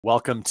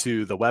Welcome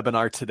to the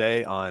webinar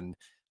today on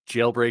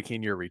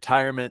jailbreaking your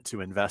retirement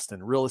to invest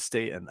in real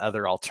estate and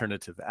other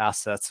alternative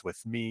assets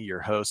with me, your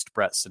host,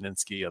 Brett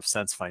Sininsky of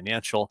Sense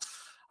Financial.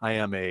 I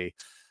am a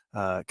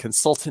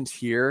consultant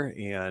here,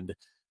 and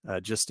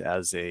just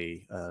as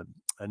a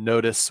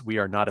notice, we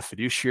are not a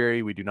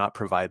fiduciary. We do not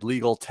provide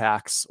legal,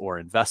 tax, or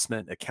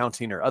investment,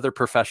 accounting, or other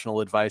professional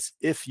advice.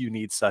 If you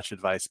need such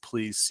advice,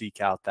 please seek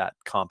out that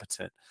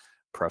competent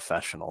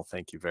professional.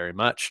 Thank you very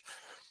much.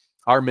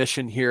 Our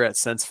mission here at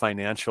Sense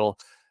Financial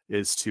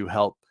is to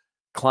help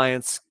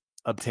clients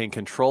obtain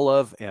control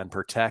of and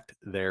protect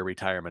their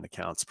retirement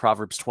accounts.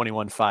 Proverbs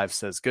 21:5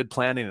 says, good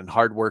planning and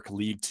hard work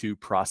lead to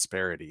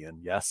prosperity.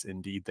 And yes,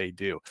 indeed they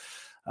do.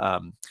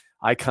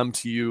 I come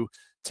to you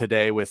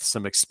today with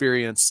some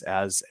experience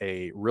as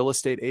a real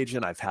estate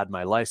agent. I've had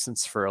my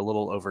license for a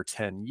little over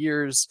 10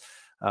 years.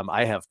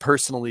 I have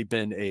personally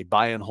been a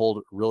buy and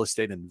hold real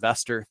estate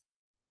investor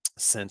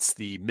since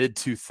the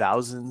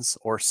mid-2000s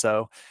or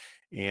so.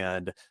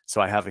 And so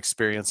I have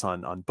experience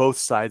on both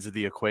sides of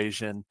the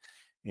equation.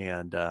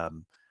 And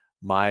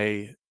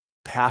my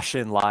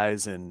passion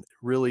lies in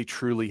really,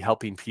 truly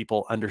helping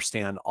people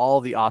understand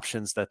all the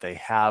options that they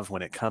have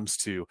when it comes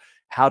to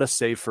how to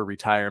save for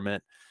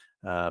retirement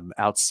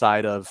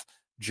outside of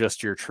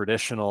just your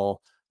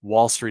traditional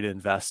Wall Street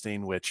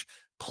investing, which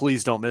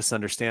please don't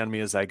misunderstand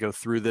me as I go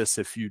through this.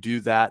 If you do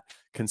that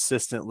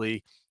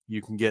consistently,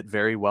 you can get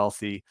very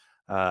wealthy.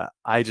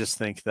 I just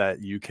think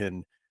that you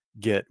can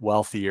get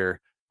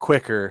wealthier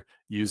quicker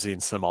using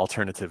some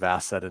alternative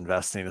asset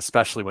investing,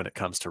 especially when it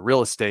comes to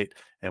real estate.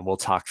 And we'll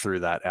talk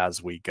through that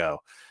as we go.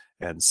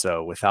 And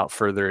so without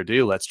further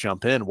ado, let's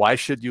jump in. Why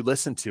should you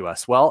listen to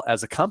us? Well,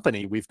 as a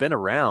company, we've been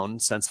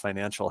around. Sense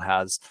Financial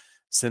has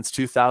since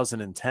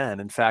 2010.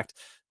 In fact,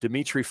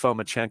 Dmitry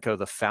Fomachenko,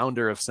 the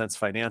founder of Sense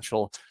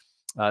Financial,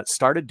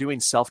 started doing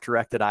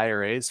self-directed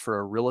IRAs for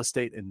a real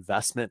estate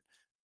investment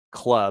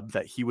club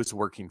that he was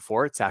working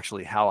for. It's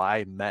actually how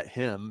I met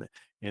him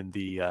in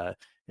the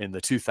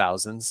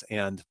 2000s.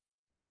 And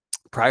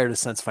prior to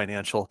Sense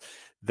Financial,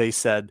 they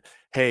said,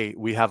 hey,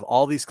 we have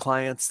all these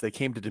clients. They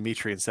came to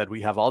Dimitri and said,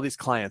 we have all these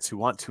clients who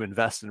want to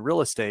invest in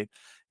real estate,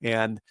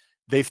 and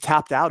they've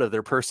tapped out of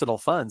their personal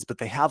funds, but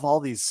they have all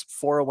these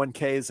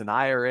 401ks and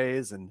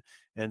IRAs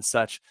and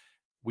such.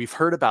 We've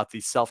heard about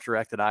these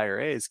self-directed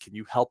IRAs. Can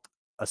you help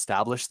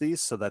establish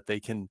these so that they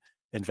can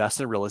invest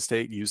in real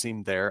estate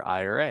using their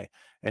IRA?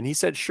 And he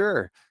said,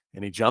 sure.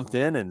 And he jumped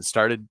in and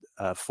started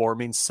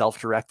forming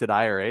self-directed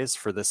IRAs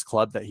for this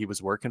club that he was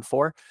working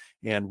for,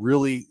 and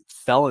really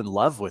fell in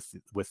love with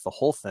the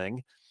whole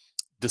thing,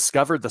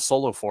 discovered the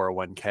solo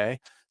 401k,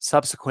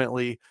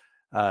 subsequently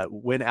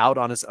went out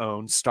on his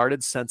own,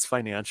 started Sense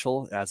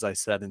Financial, as I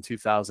said, in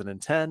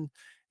 2010,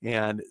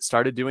 and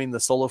started doing the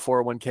solo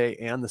 401k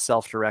and the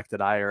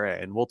self-directed IRA.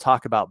 And we'll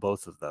talk about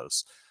both of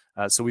those.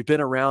 So we've been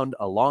around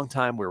a long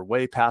time. We're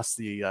way past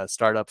the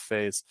startup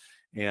phase,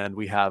 and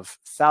we have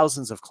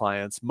thousands of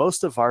clients.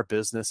 Most of our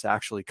business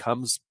actually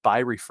comes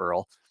by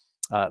referral.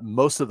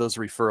 Most of those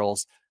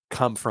referrals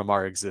come from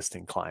our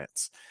existing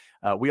clients.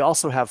 We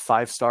also have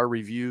 5-star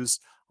reviews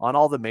on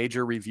all the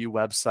major review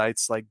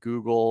websites like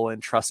Google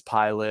and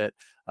Trustpilot,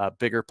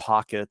 Bigger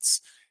Pockets.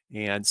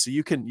 And so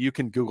you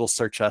can Google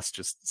search us,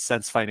 just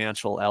Sense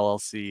Financial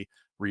LLC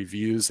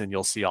reviews, and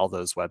you'll see all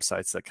those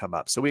websites that come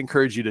up. So we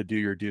encourage you to do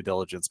your due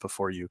diligence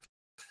before you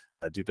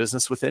do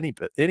business with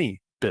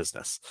any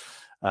business.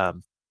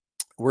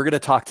 We're going to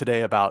talk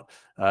today about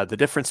the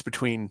difference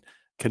between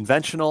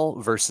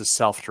conventional versus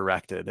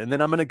self-directed. And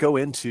then I'm going to go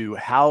into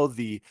how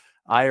the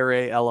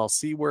IRA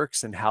LLC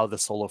works and how the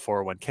solo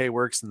 401k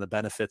works and the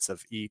benefits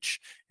of each,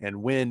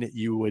 and when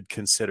you would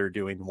consider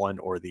doing one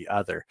or the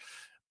other.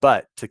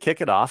 But to kick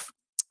it off,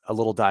 a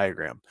little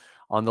diagram.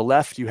 On the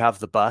left, you have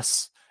the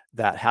bus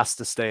that has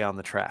to stay on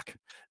the track.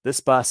 This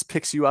bus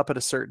picks you up at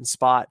a certain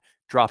spot,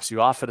 drops you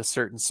off at a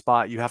certain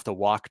spot. You have to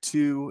walk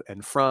to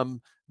and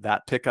from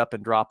that pickup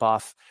and drop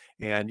off,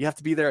 and you have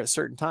to be there at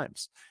certain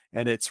times.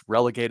 And it's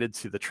relegated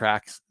to the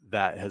track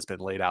that has been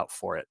laid out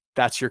for it.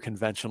 That's your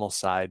conventional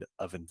side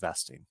of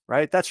investing,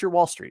 right? That's your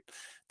Wall Street.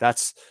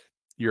 That's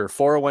your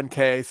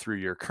 401k through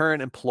your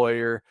current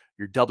employer,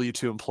 your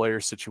W-2 employer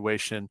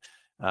situation.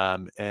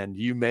 And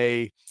you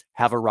may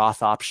have a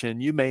Roth option.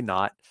 You may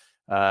not.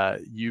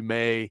 You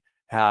may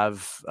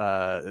have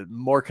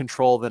more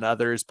control than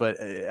others, but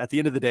at the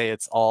end of the day,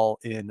 it's all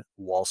in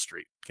Wall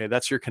Street. Okay,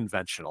 that's your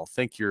conventional.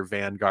 Think your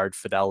Vanguard,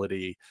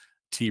 Fidelity,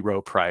 T.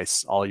 Rowe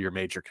Price, all your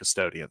major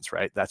custodians,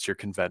 right? That's your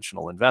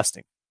conventional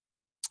investing.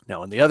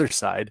 Now, on the other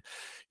side,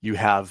 you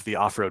have the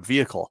off-road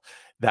vehicle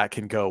that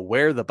can go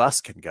where the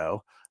bus can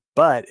go,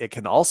 but it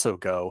can also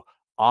go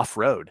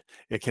off-road.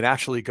 It can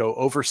actually go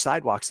over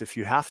sidewalks if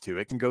you have to.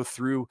 It can go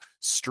through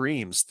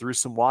streams, through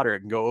some water. It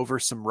can go over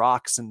some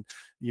rocks and,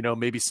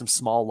 maybe some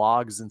small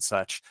logs and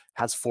such.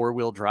 Has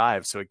 4-wheel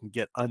drive, so it can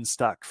get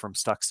unstuck from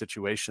stuck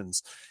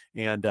situations,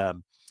 and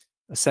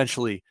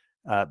essentially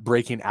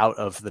breaking out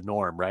of the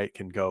norm, right?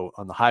 Can go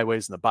on the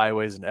highways and the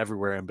byways and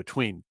everywhere in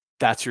between.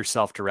 That's your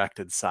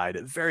self-directed side.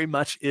 It very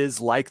much is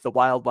like the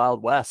wild,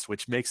 wild west,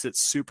 which makes it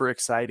super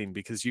exciting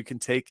because you can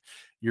take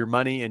your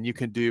money and you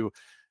can do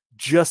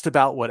just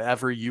about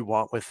whatever you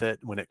want with it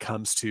when it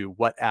comes to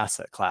what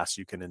asset class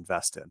you can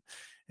invest in.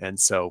 And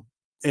so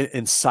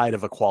inside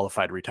of a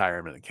qualified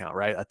retirement account,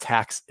 right? A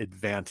tax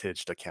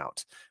advantaged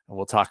account. And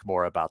we'll talk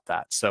more about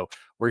that. So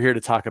we're here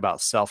to talk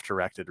about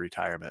self-directed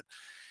retirement.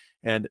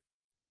 And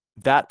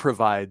that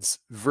provides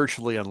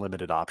virtually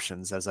unlimited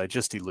options, as I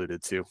just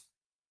alluded to.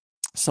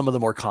 Some of the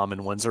more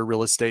common ones are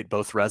real estate,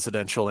 both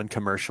residential and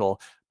commercial,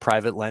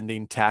 private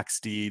lending, tax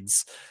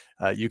deeds.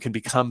 You can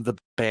become the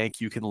bank.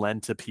 You can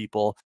lend to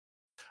people,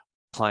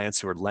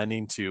 clients who are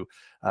lending to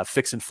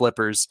fix and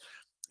flippers,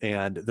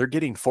 and they're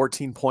getting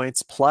 14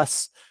 points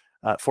plus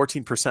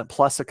 14%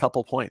 plus a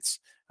couple points.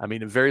 I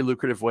mean, a very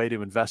lucrative way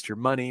to invest your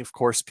money. Of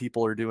course,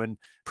 people are doing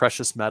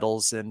precious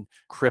metals and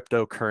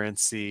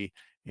cryptocurrency,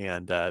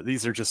 and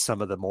these are just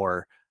some of the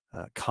more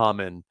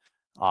common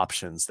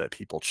options that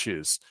people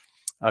choose.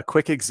 A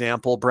quick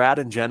example, Brad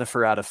and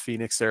Jennifer out of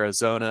Phoenix,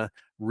 Arizona,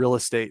 real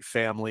estate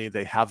family.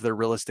 They have their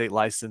real estate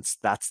license.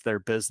 That's their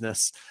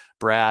business.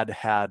 Brad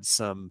had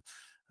some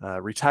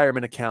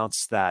retirement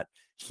accounts that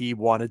he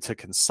wanted to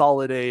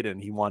consolidate, and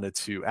he wanted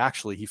to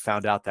he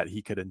found out that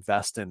he could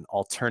invest in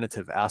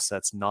alternative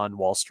assets,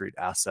 non-Wall Street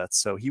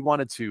assets. So he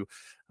wanted to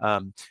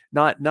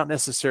not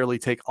necessarily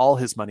take all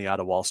his money out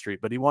of Wall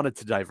Street, but he wanted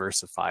to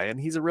diversify. And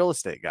he's a real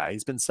estate guy.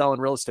 He's been selling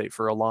real estate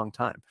for a long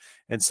time.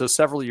 And so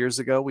several years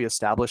ago, we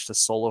established a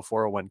solo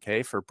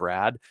 401k for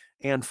Brad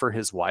and for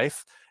his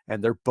wife,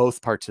 and they're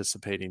both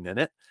participating in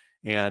it.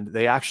 And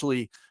they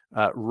actually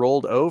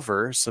rolled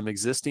over some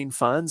existing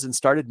funds and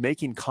started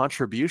making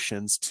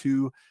contributions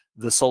to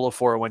the solo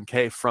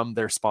 401k from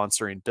their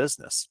sponsoring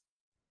business.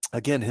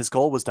 Again, his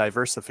goal was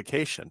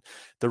diversification.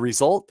 The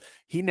result,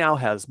 he now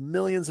has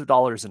millions of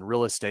dollars in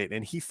real estate,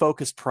 and he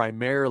focused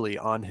primarily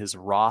on his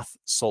Roth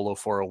solo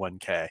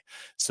 401k.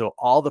 So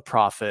all the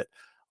profit,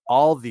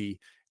 all the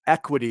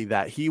equity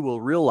that he will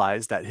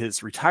realize, that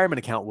his retirement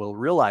account will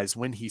realize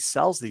when he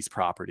sells these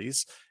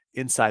properties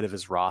inside of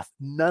his Roth,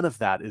 none of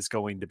that is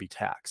going to be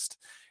taxed.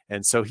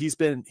 And so he's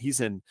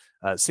in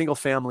single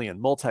family and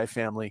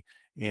multifamily,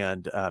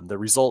 and the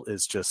result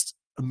is just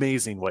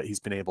amazing what he's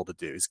been able to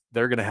do.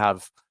 They're going to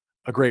have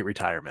a great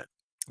retirement.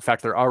 In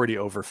fact, they're already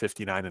over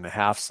 59 and a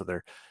half, so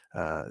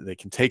they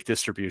can take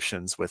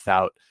distributions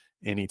without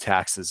any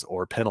taxes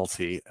or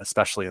penalty,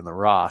 especially in the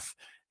Roth.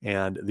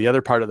 And the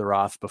other part of the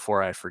Roth,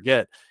 before I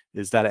forget,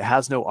 is that it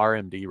has no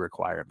RMD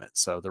requirement.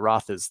 So the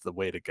Roth is the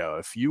way to go.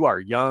 If you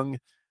are young,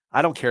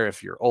 I don't care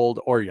if you're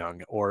old or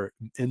young or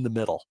in the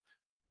middle,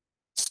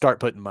 start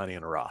putting money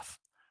in a Roth.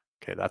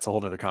 Okay, that's a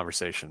whole nother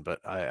conversation, but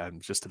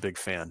I'm just a big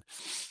fan.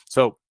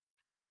 So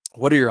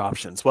what are your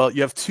options? Well,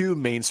 you have two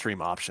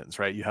mainstream options,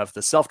 right? You have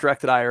the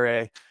self-directed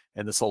IRA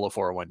and the solo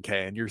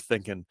 401k. And you're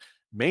thinking,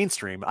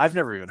 mainstream? I've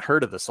never even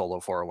heard of the solo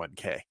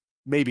 401k.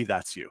 Maybe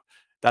that's you.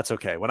 That's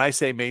okay. When I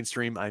say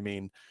mainstream, I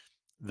mean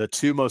the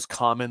two most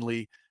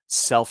commonly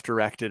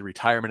self-directed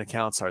retirement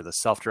accounts are the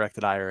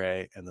self-directed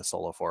IRA and the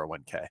solo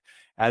 401k.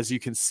 As you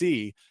can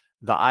see,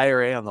 the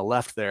IRA on the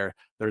left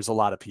there's a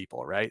lot of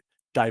people, right?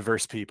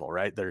 Diverse people,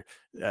 right? They're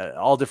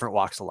all different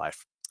walks of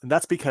life. And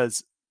that's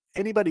because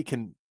anybody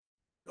can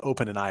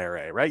open an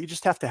IRA, right? You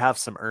just have to have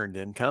some earned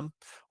income,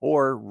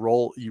 or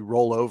you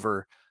roll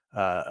over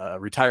a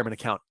retirement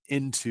account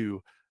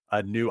into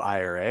a new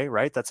IRA,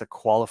 right? That's a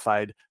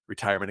qualified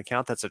retirement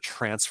account. That's a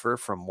transfer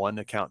from one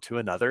account to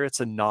another. It's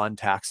a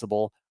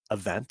non-taxable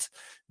event,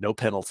 no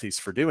penalties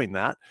for doing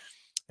that.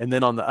 And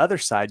then on the other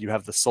side, you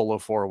have the solo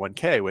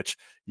 401k, which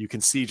you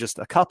can see just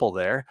a couple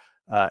there,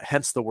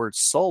 hence the word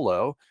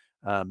solo.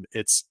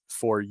 It's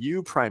for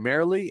you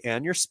primarily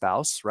and your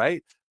spouse,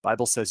 right?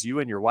 Bible says you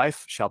and your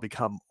wife shall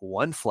become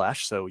one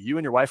flesh. So you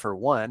and your wife are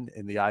one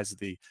in the eyes of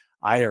the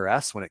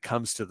IRS when it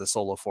comes to the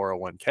solo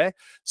 401k.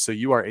 So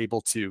you are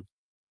able to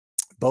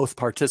both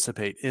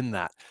participate in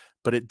that,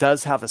 but it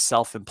does have a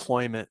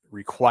self-employment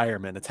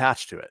requirement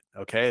attached to it.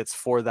 Okay. It's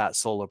for that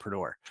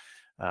solopreneur,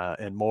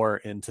 and more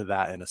into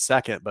that in a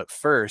second. But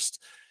first,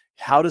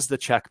 how does the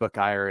checkbook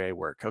IRA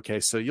work?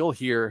 Okay. So you'll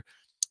hear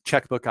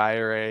checkbook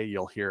IRA,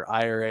 you'll hear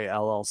IRA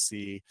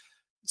LLC,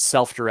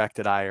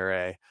 self-directed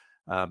IRA.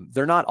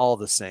 They're not all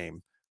the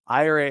same.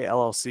 IRA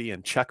LLC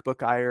and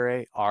checkbook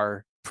IRA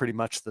are pretty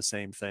much the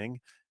same thing.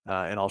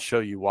 And I'll show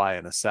you why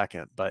in a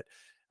second. But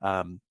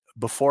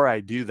before I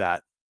do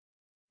that,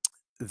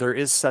 there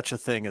is such a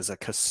thing as a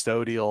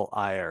custodial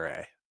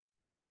IRA.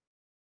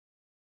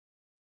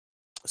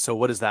 So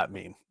what does that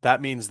mean?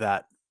 That means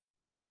that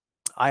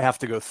I have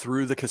to go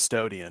through the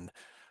custodian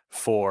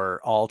for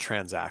all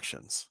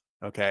transactions.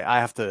 Okay. I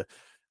have to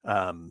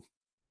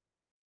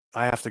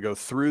go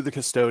through the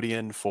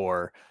custodian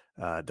for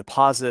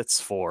deposits,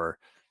 for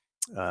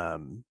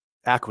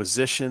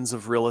acquisitions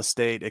of real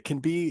estate. It can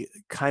be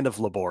kind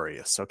of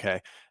laborious. Okay.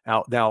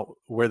 Now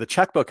where the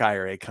checkbook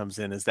IRA comes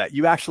in is that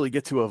you actually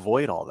get to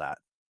avoid all that.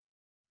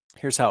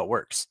 Here's how it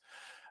works.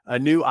 A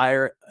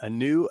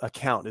new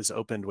account is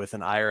opened with an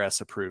IRS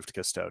approved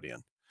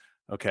custodian.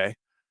 Okay.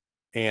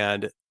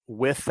 And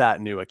with that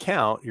new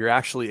account, you're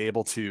actually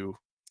able to,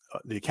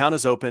 the account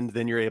is opened,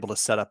 then you're able to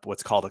set up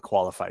what's called a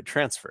qualified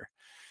transfer.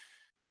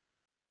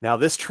 Now,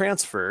 this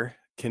transfer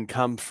can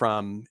come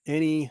from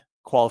any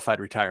qualified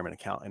retirement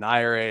account, an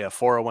IRA, a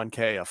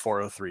 401k, a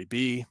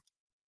 403b.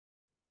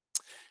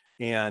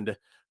 And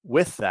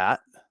with that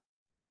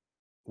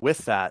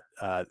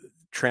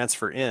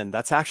transfer in,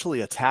 that's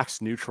actually a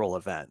tax neutral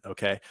event.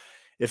 Okay.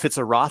 If it's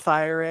a Roth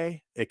IRA,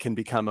 it can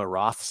become a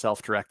Roth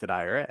self-directed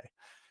IRA.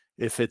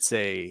 If it's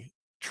a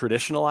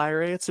traditional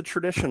IRA, it's a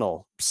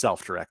traditional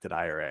self-directed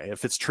IRA.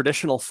 If it's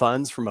traditional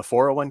funds from a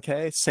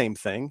 401k, same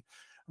thing.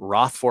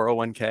 Roth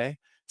 401k,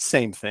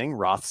 same thing.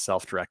 Roth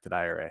self-directed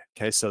IRA.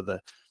 Okay. So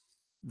the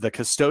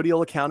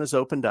custodial account is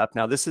opened up.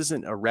 Now, this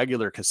isn't a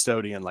regular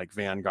custodian like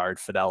Vanguard,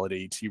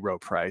 Fidelity, T. Rowe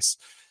Price.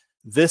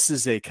 This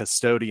is a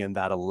custodian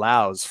that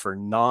allows for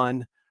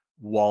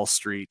non-Wall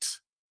Street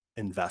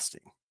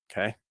investing,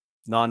 okay?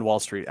 Non-Wall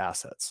Street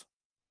assets.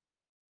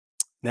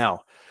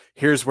 Now,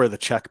 here's where the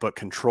checkbook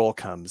control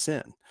comes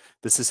in.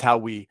 This is how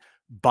we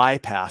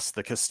bypass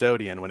the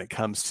custodian when it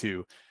comes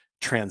to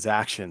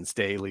transactions,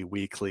 daily,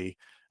 weekly,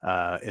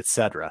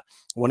 etc.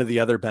 One of the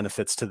other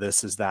benefits to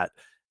this is that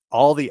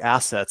all the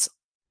assets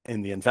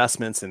in the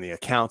investments and the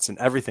accounts and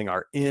everything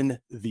are in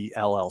the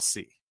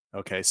LLC.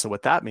 Okay, so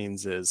what that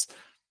means is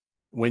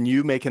when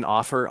you make an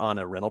offer on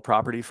a rental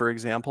property, for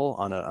example,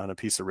 on a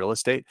piece of real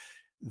estate,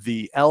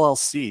 the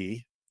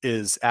LLC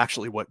is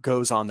actually what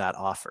goes on that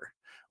offer.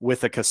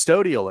 With a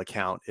custodial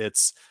account,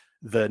 it's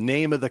the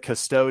name of the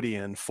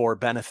custodian for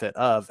benefit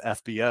of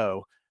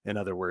FBO, in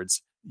other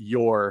words,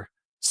 your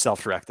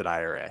self-directed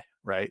IRA,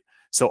 right?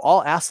 So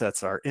all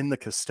assets are in the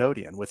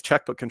custodian. With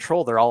checkbook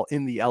control, they're all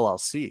in the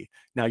LLC.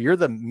 Now you're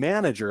the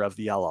manager of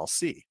the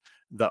LLC.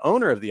 The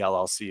owner of the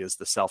LLC is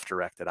the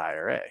self-directed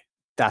IRA.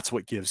 That's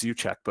what gives you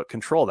checkbook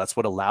control. That's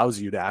what allows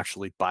you to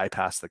actually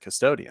bypass the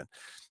custodian.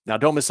 Now,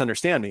 don't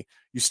misunderstand me.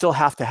 You still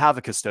have to have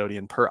a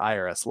custodian per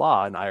IRS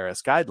law and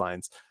IRS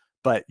guidelines,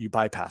 but you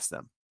bypass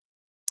them.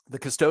 The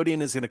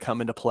custodian is going to come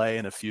into play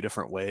in a few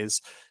different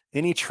ways.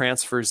 Any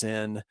transfers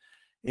in,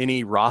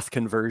 any Roth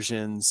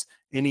conversions,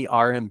 any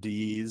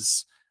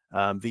RMDs,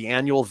 the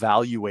annual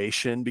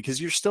valuation,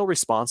 because you're still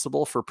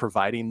responsible for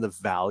providing the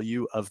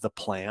value of the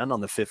plan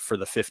on the for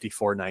the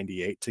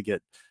 5498 to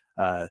get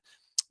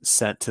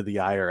sent to the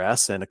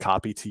IRS and a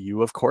copy to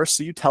you, of course.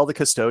 So you tell the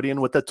custodian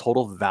what the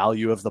total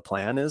value of the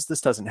plan is. This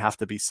doesn't have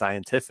to be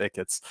scientific.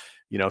 It's,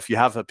 you know, if you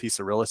have a piece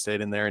of real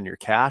estate in there and your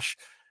cash,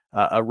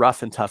 a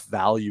rough and tough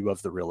value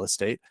of the real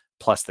estate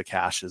plus the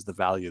cash is the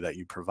value that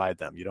you provide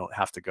them. You don't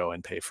have to go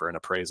and pay for an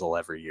appraisal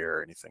every year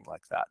or anything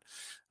like that.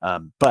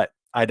 But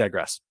I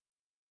digress.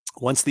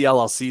 Once the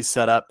LLC is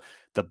set up,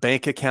 the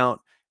bank account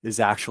is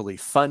actually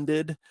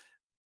funded,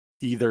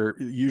 either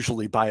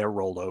usually by a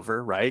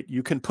rollover, right?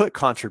 You can put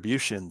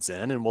contributions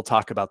in, and we'll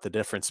talk about the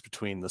difference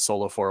between the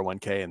solo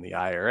 401k and the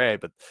IRA.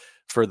 But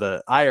for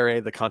the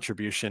IRA, the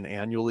contribution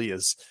annually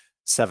is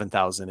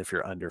 $7,000 if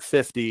you're under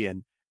 50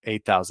 and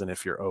 $8,000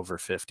 if you're over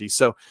 50.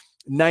 So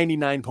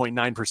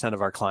 99.9%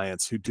 of our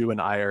clients who do an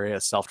IRA,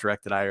 a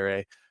self-directed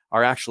IRA,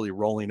 are actually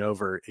rolling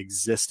over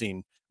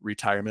existing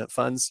retirement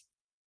funds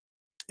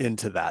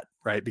into that,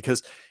 right?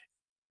 Because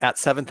at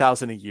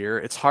 $7,000 a year,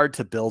 it's hard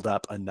to build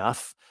up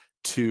enough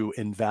to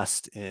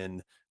invest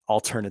in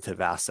alternative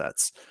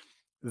assets.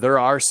 There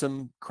are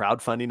some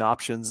crowdfunding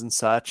options and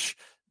such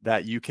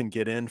that you can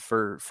get in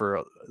for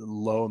a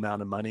low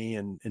amount of money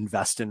and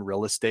invest in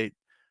real estate.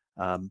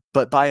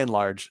 But by and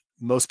large,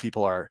 most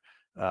people are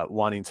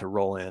wanting to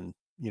roll in,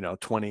 you know,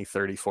 20,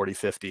 30, 40,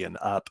 50 and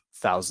up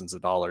thousands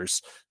of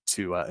dollars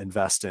to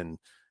invest in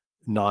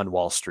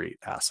non-Wall Street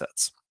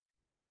assets.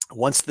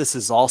 Once this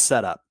is all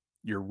set up,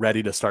 you're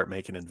ready to start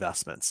making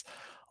investments.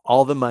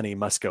 All the money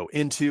must go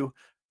into,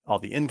 all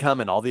the income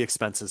and all the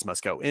expenses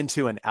must go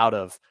into and out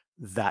of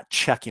that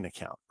checking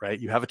account, right?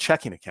 You have a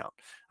checking account.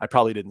 I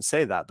probably didn't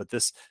say that, but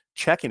this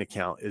checking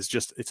account is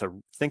just,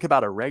 think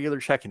about a regular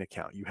checking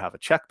account. You have a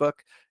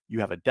checkbook, you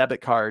have a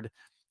debit card,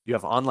 you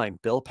have online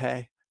bill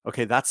pay.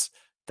 Okay, that's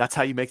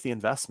how you make the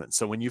investment.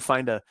 So when you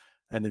find an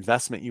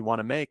investment you want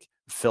to make,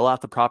 fill out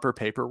the proper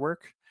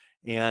paperwork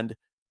and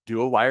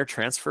do a wire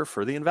transfer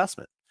for the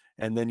investment.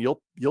 And then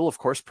you'll of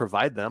course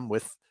provide them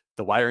with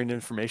the wiring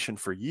information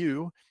for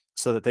you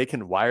so that they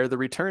can wire the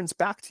returns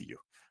back to you.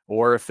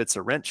 Or if it's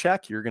a rent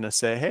check, you're going to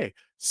say, hey,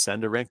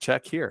 send a rent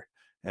check here.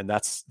 And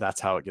that's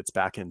how it gets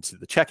back into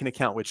the checking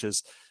account, which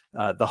is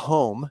the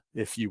home,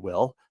 if you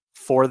will,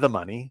 for the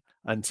money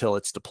until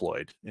it's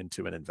deployed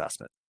into an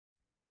investment.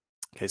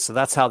 Okay, so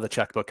that's how the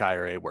checkbook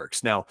IRA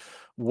works. Now,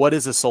 what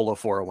is a solo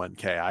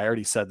 401k? I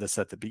already said this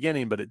at the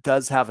beginning, but it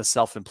does have a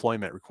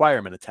self-employment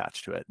requirement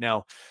attached to it.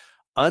 Now,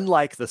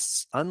 unlike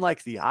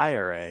the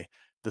IRA,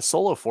 the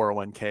solo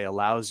 401k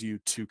allows you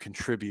to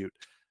contribute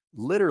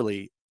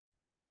literally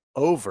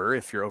over,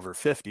 if you're over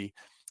 50,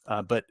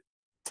 but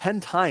 10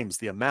 times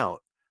the amount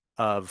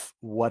of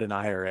what an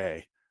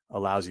IRA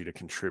allows you to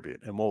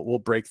contribute. And we'll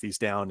break these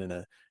down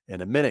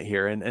in a minute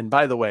here. And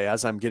by the way,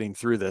 as I'm getting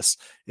through this,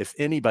 if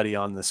anybody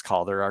on this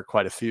call, there are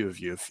quite a few of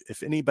you,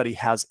 if anybody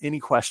has any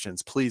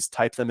questions, please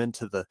type them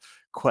into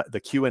the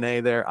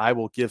Q&A there. I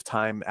will give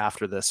time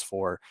after this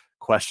for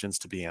questions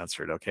to be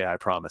answered. Okay, I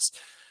promise.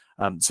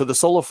 So the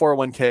solo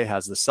 401k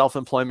has the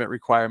self-employment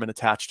requirement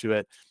attached to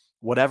it.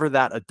 Whatever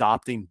that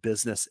adopting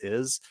business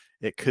is,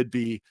 it could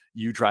be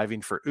you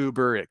driving for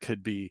Uber. It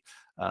could be,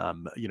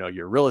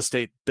 your real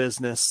estate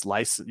business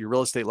license, your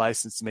real estate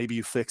license. Maybe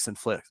you fix and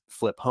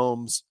flip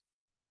homes.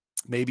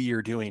 Maybe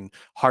you're doing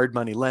hard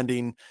money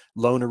lending,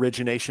 loan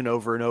origination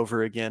over and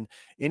over again.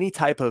 Any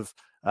type of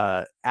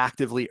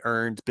actively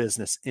earned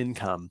business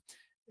income.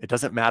 It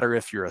doesn't matter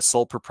if you're a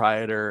sole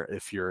proprietor,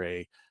 if you're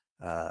a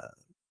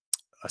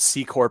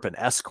C Corp, an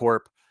S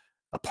Corp,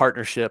 a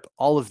partnership,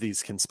 all of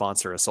these can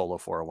sponsor a solo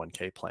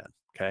 401k plan.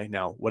 Okay.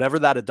 Now, whatever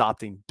that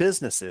adopting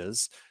business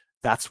is,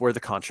 that's where the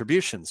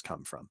contributions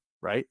come from,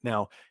 right?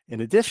 Now,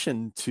 in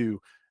addition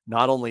to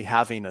not only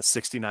having a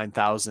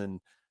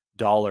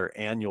 $69,000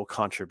 annual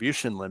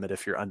contribution limit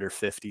if you're under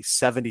 50,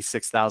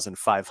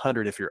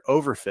 $76,500 if you're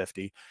over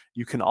 50,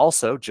 you can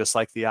also, just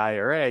like the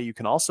IRA, you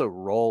can also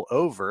roll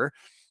over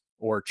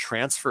or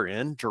transfer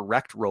in,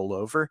 direct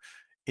rollover,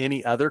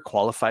 any other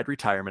qualified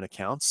retirement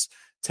accounts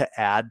to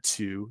add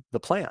to the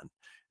plan.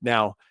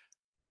 Now,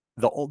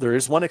 there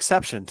is one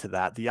exception to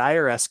that. The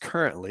IRS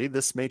currently,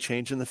 this may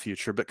change in the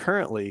future, but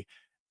currently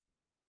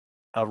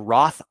a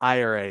Roth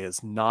IRA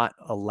is not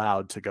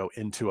allowed to go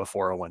into a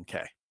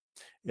 401k.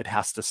 It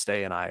has to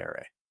stay an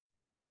IRA.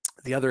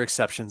 The other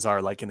exceptions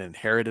are like an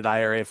inherited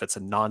IRA. If it's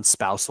a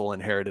non-spousal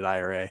inherited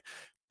IRA,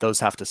 those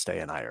have to stay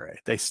in IRA.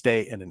 They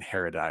stay in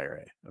inherited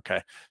IRA.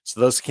 Okay, so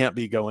those can't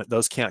go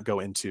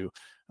into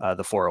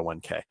the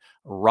 401k.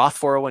 Roth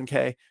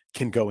 401k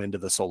can go into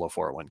the solo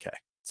 401k.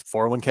 It's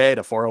 401k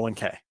to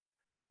 401k.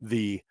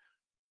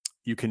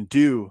 You can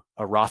do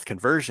a Roth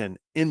conversion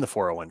in the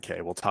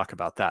 401k. We'll talk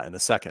about that in a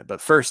second. But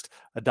first,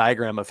 a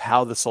diagram of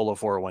how the solo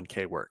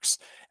 401k works.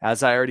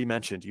 As I already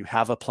mentioned, you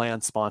have a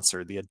plan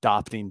sponsor, the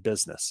adopting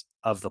business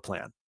of the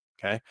plan.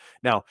 Okay.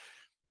 Now,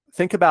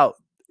 think about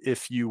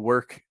if you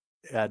work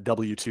at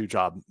W-2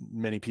 job.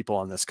 Many people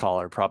on this call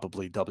are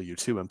probably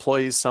W-2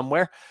 employees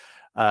somewhere.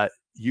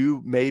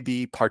 You may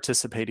be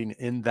participating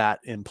in that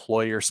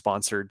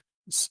employer-sponsored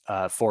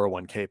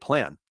 401k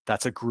plan.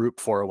 That's a group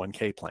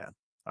 401k plan.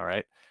 All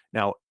right.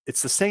 Now,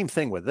 it's the same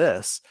thing with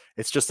this.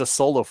 It's just a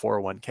solo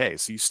 401k.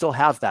 So you still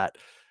have that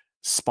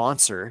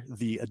sponsor,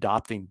 the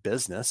adopting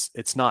business.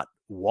 It's not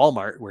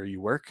Walmart where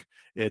you work.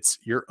 It's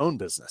your own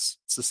business.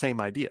 It's the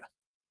same idea.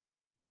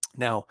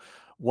 Now,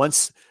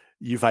 once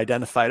you've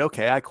identified,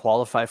 okay, I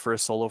qualify for a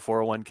solo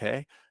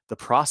 401k, the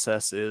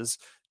process is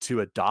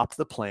to adopt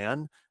the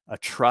plan. A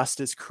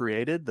trust is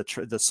created.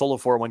 The solo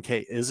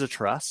 401k is a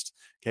trust.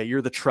 Okay,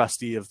 you're the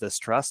trustee of this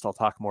trust. I'll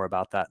talk more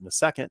about that in a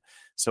second.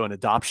 So an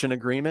adoption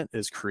agreement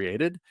is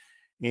created.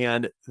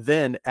 And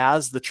then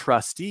as the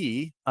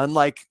trustee,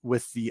 unlike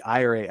with the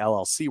IRA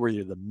LLC, where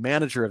you're the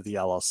manager of the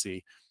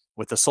LLC,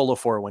 with the solo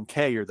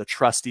 401k, you're the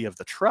trustee of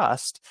the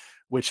trust,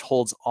 which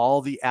holds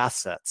all the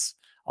assets,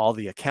 all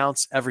the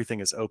accounts, everything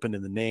is open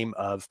in the name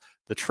of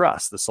the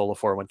trust, the solo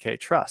 401k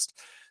trust.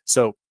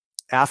 So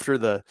after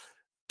the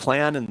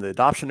plan and the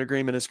adoption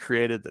agreement is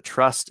created, the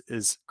trust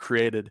is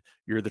created,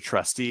 you're the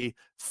trustee.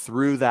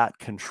 Through that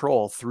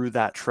control, through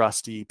that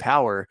trustee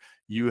power,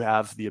 you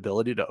have the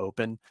ability to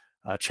open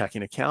a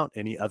checking account,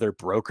 any other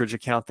brokerage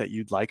account that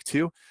you'd like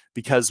to,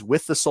 because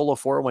with the solo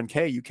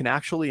 401k, you can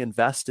actually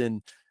invest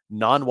in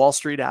non-Wall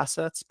Street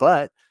assets.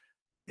 But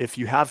if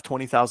you have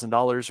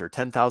 $20,000 or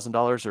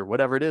 $10,000 or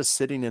whatever it is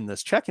sitting in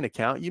this checking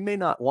account, you may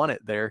not want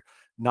it there,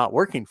 not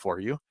working for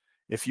you.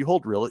 If you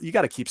hold you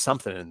got to keep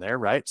something in there,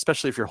 right?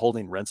 Especially if you're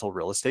holding rental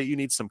real estate, you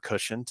need some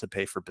cushion to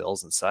pay for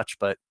bills and such.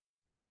 But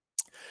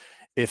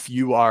if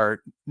you are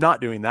not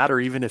doing that, or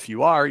even if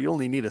you are, you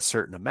only need a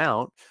certain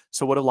amount.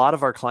 So what a lot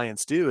of our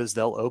clients do is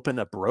they'll open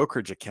a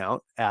brokerage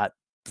account at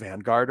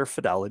Vanguard or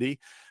Fidelity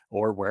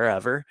or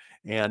wherever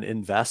and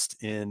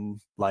invest in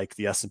like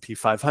the S&P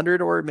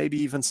 500 or maybe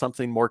even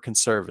something more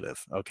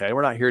conservative. Okay,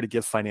 we're not here to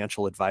give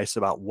financial advice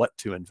about what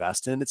to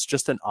invest in. It's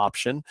just an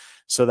option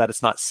so that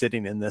it's not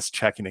sitting in this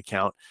checking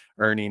account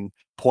earning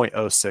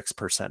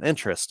 0.06%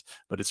 interest,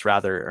 but it's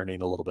rather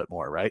earning a little bit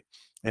more, right?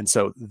 And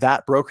so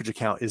that brokerage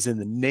account is in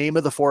the name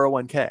of the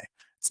 401k.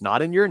 It's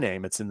not in your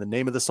name. It's in the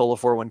name of the solo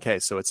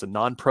 401k. So it's a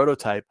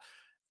non-prototype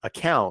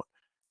account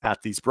at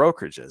these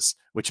brokerages,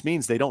 which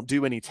means they don't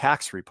do any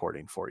tax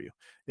reporting for you.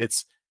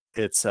 It's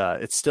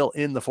still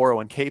in the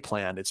 401k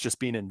plan. It's just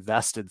being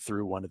invested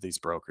through one of these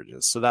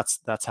brokerages. So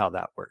that's how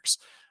that works.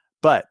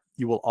 But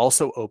you will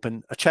also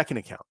open a checking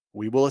account.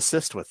 We will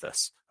assist with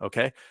this.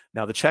 Okay.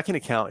 Now the checking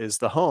account is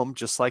the home,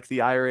 just like the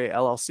IRA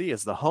LLC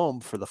is the home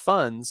for the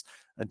funds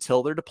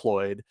until they're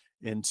deployed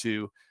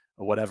into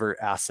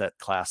whatever asset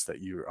class that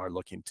you are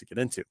looking to get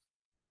into.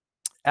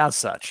 As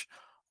such,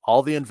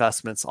 all the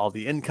investments, all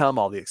the income,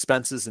 all the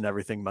expenses and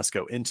everything must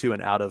go into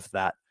and out of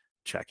that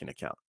checking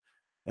account.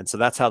 And so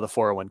that's how the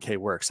 401k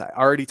works. I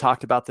already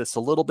talked about this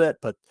a little bit,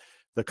 but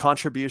The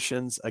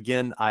contributions,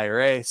 again,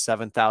 IRA,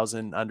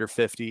 7,000 under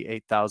 50,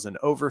 8,000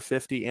 over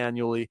 50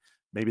 annually.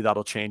 Maybe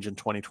that'll change in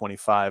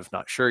 2025,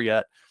 not sure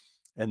yet.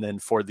 And then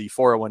for the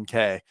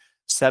 401k,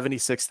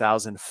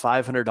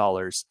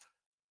 $76,500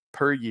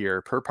 per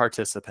year per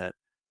participant.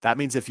 That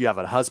means if you have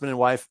a husband and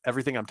wife,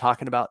 everything I'm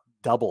talking about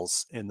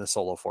doubles in the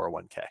solo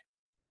 401k.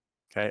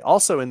 Okay.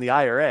 Also in the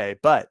IRA,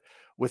 but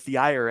with the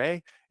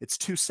IRA, it's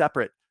two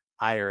separate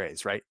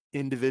IRAs, right?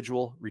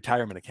 Individual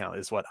retirement account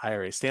is what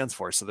IRA stands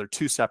for. So they're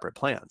two separate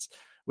plans.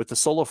 With the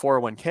solo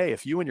 401k,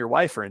 if you and your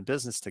wife are in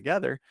business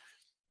together,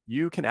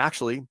 you can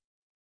actually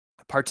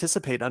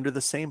participate under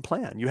the same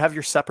plan. You have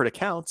your separate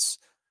accounts,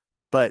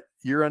 but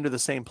you're under the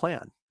same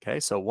plan. Okay.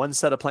 So one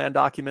set of plan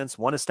documents,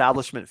 one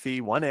establishment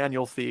fee, one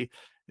annual fee.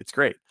 It's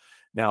great.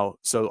 Now,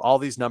 so all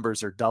these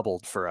numbers are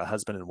doubled for a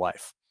husband and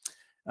wife.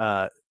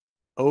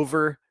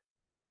 Over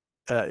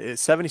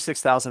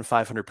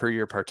 76,500 per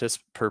year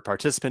per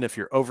participant if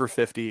you're over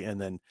 50,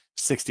 and then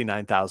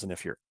 69,000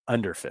 if you're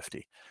under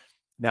 50.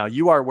 Now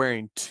you are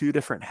wearing two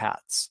different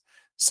hats.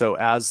 So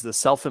as the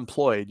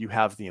self-employed, you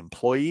have the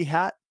employee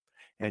hat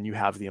and you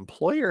have the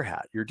employer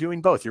hat. You're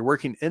doing both. You're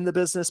working in the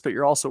business, but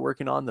you're also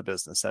working on the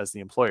business as the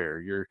employer.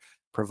 You're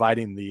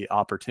providing the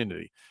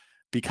opportunity.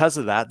 Because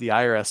of that, the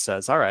IRS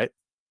says, all right,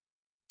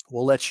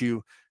 we'll let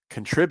you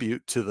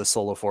contribute to the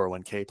solo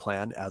 401k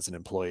plan as an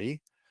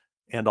employee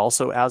and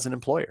also as an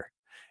employer.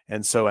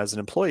 And so as an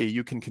employee,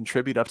 you can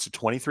contribute up to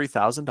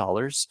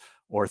 $23,000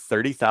 or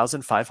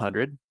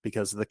 $30,500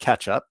 because of the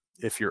catch up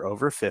if you're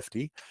over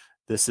 50.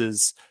 This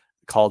is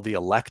called the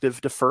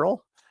elective deferral.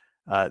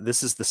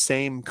 This is the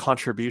same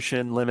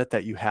contribution limit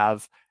that you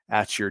have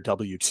at your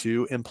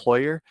W-2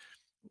 employer,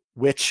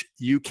 which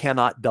you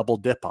cannot double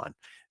dip on.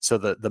 So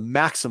the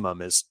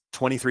maximum is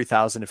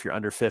 $23,000 if you're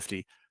under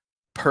 50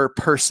 per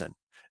person,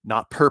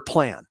 not per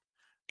plan.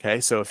 Okay,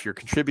 so if you're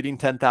contributing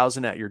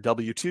 $10,000 at your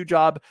W-2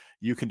 job,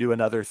 you can do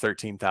another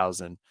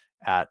 $13,000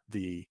 at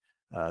the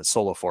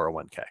solo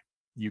 401k.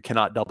 You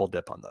cannot double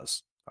dip on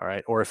those. All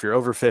right, or if you're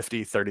over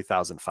 50,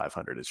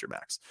 $30,500 is your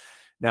max.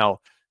 Now,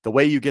 the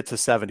way you get to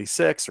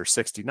 76 or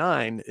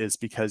 69 is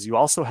because you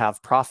also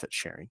have profit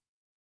sharing.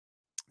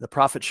 The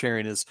profit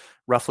sharing is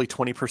roughly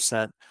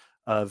 20%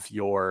 of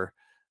your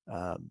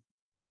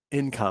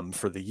income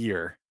for the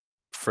year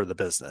for the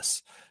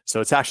business. So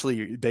it's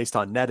actually based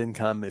on net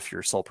income if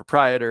you're sole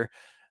proprietor,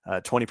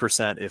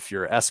 20% if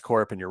you're S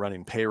Corp and you're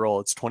running payroll.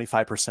 It's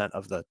 25%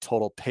 of the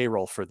total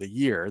payroll for the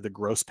year. The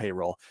gross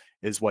payroll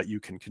is what you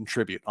can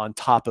contribute on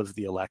top of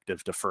the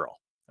elective deferral.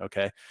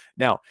 Okay.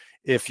 Now,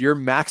 if you're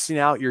maxing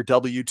out your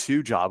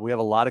W-2 job, we have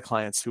a lot of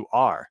clients who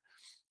are,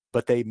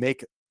 but they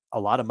make a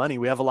lot of money.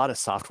 We have a lot of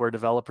software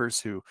developers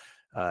who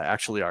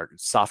actually are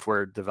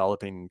software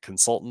developing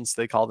consultants,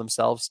 they call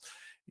themselves.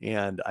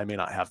 And I may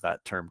not have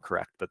that term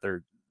correct, but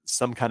they're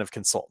some kind of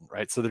consultant,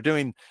 right? So they're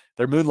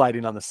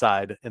moonlighting on the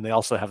side, and they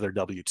also have their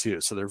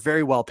W-2. So they're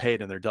very well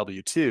paid in their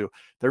W-2.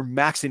 They're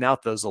maxing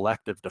out those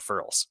elective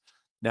deferrals.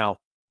 Now,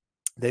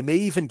 they may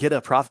even get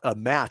a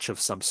match of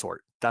some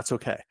sort. That's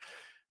okay.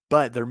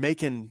 But they're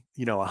making,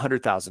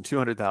 $100,000,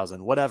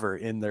 $200,000, whatever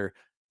in their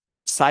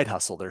side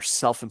hustle, their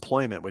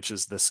self-employment, which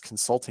is this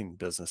consulting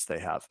business they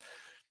have.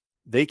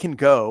 They can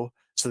go,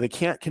 so they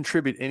can't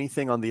contribute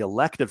anything on the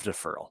elective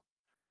deferral,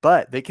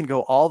 but they can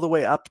go all the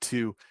way up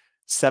to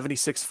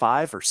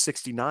 76.5 or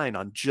 69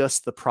 on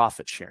just the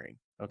profit sharing.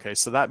 Okay,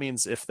 so that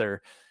means if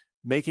they're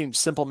making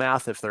simple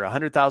math, if they're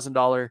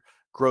 $100,000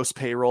 gross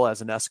payroll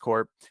as an S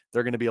Corp,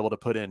 they're going to be able to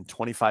put in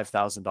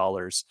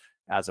 $25,000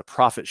 as a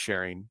profit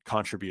sharing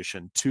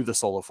contribution to the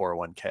solo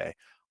 401k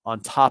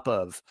on top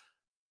of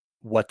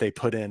what they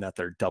put in at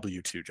their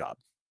W-2 job.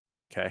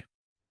 Okay,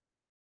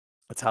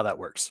 that's how that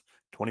works.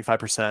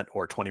 25%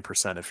 or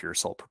 20% if you're a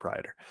sole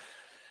proprietor.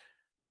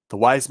 The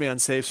wise man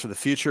saves for the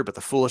future, but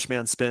the foolish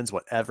man spends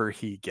whatever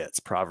he gets.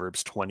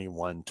 Proverbs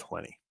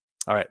 21:20.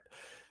 All right.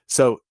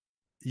 So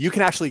you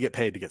can actually get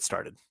paid to get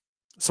started,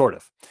 sort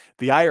of.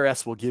 The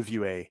IRS will give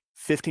you a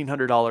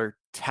 $1,500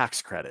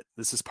 tax credit.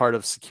 This is part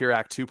of Secure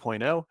Act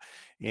 2.0,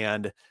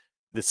 and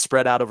it's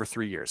spread out over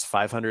 3 years,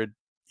 $500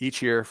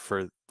 each year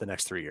for the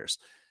next 3 years.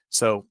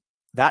 So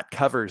that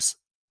covers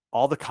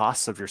all the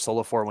costs of your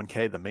solo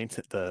 401k,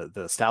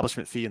 the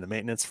establishment fee and the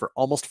maintenance for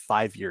almost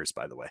 5 years,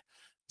 by the way.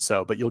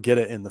 So, but you'll get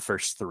it in the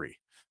first 3.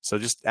 So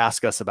just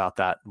ask us about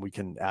that and we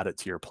can add it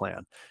to your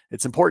plan.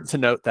 It's important to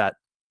note that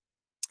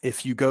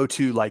if you go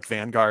to like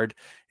Vanguard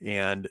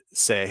and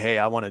say, hey,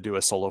 I want to do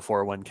a solo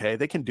 401k,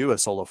 they can do a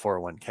solo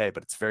 401k,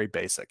 but it's very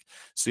basic.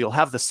 So you'll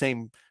have the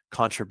same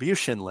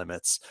contribution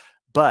limits,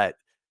 but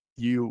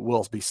you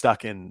will be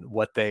stuck in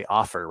what they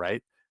offer,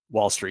 right?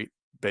 Wall Street,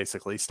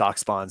 basically,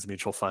 stocks, bonds,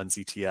 mutual funds,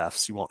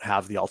 ETFs. You won't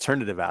have the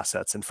alternative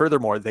assets. And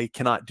furthermore, they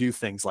cannot do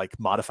things like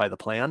modify the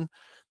plan.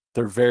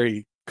 They're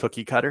very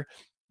cookie cutter.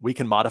 We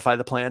can modify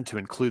the plan to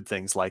include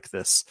things like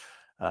this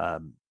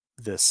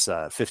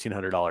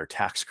 $1,500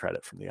 tax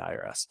credit from the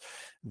IRS.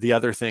 The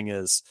other thing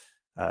is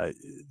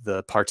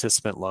the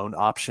participant loan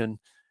option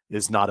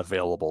is not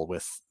available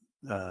with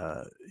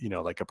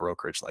like a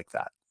brokerage like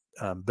that.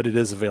 but it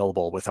is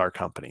available with our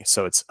company.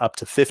 So it's up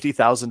to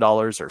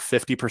 $50,000 or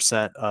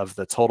 50% of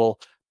the total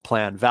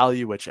plan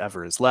value,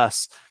 whichever is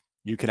less.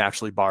 You can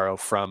actually borrow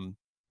from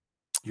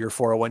your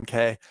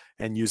 401k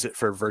and use it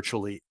for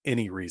virtually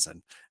any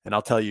reason. And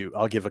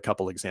I'll give a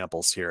couple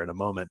examples here in a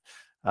moment.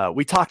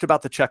 We talked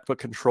about the checkbook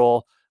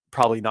control,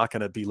 probably not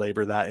going to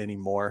belabor that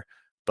anymore,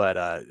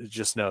 but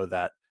just know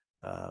that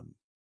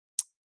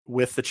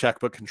with the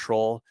checkbook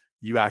control,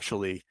 you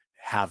actually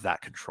have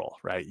that control,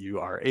 right? You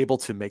are able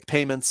to make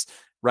payments,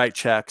 write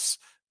checks,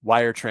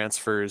 wire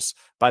transfers.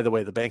 By the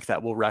way, the bank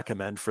that we'll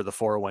recommend for the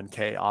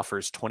 401k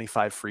offers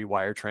 25 free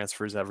wire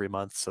transfers every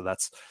month. So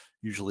that's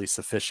usually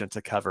sufficient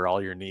to cover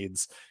all your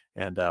needs.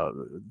 And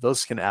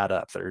those can add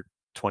up. They're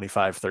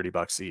 25, 30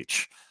 bucks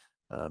each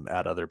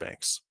at other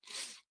banks.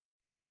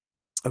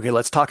 Okay,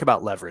 let's talk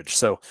about leverage.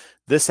 So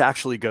this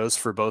actually goes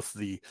for both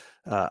the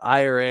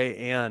IRA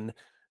and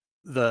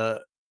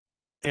the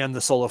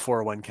solo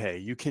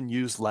 401k. You can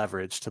use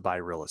leverage to buy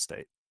real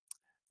estate.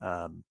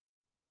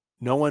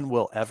 No one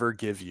will ever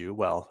give you,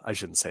 well, I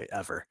shouldn't say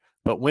ever,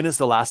 but when is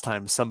the last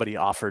time somebody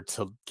offered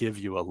to give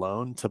you a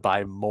loan to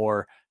buy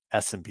more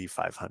S&P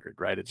 500,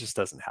 right? It just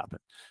doesn't happen.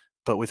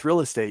 But with real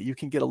estate, you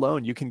can get a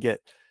loan. You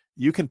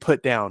can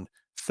put down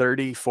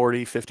 30,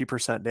 40,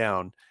 50%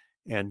 down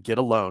and get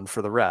a loan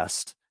for the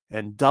rest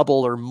and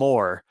double or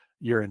more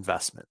your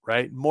investment,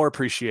 right? More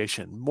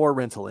appreciation, more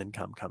rental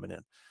income coming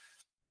in.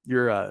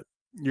 Your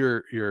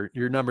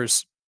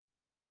numbers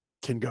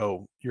can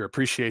go, your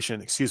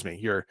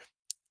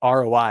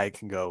ROI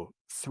can go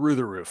through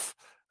the roof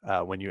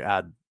when you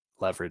add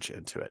leverage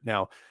into it.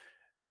 Now,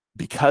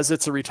 because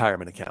it's a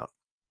retirement account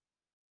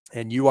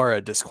and you are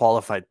a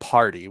disqualified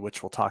party,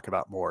 which we'll talk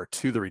about more,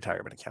 to the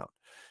retirement account,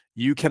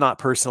 you cannot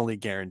personally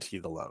guarantee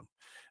the loan,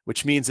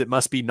 which means it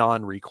must be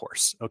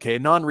non-recourse. Okay, a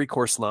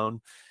non-recourse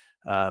loan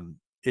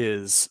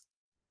is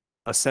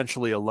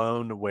essentially a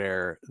loan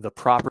where the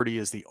property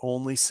is the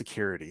only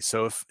security.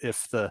 So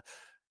if the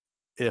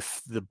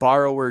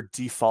borrower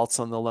defaults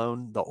on the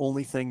loan, the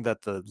only thing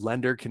that the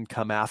lender can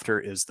come after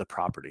is the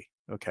property.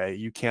 Okay,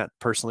 you can't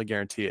personally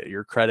guarantee it.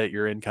 Your credit,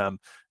 your income,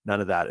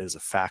 none of that is a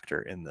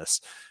factor in this,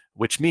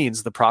 which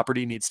means the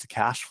property needs to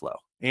cash flow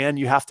and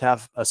you have to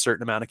have a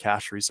certain amount of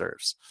cash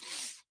reserves.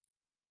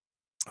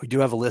 We do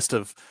have a list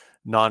of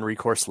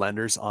non-recourse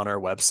lenders on our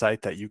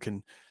website that you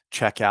can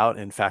check out.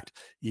 In fact,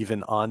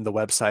 even on the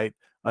website,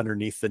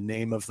 underneath the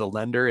name of the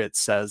lender, it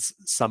says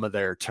some of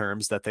their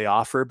terms that they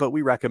offer, but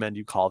we recommend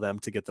you call them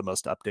to get the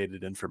most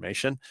updated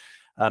information.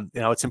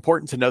 Now, it's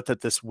important to note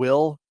that this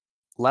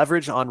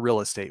leverage on real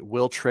estate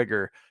will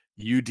trigger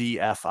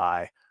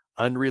UDFI,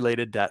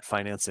 unrelated debt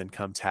finance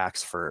income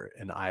tax for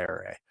an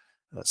IRA.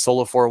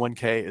 Solo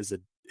 401k is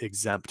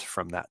exempt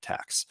from that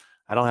tax.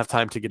 I don't have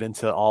time to get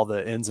into all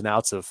the ins and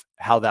outs of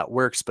how that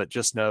works, but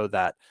just know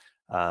that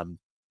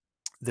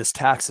this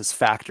tax is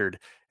factored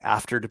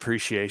after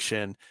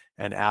depreciation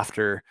and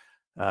after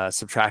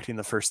subtracting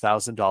the first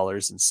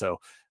 $1,000. And so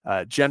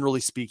generally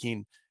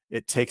speaking,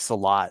 it takes a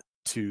lot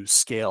to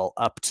scale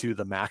up to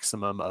the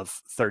maximum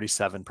of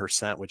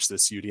 37%, which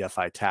this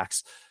UDFI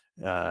tax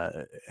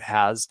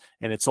has,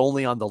 and it's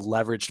only on the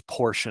leveraged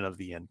portion of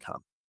the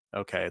income.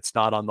 Okay, it's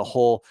not on the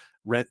whole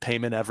rent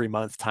payment every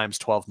month times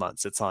 12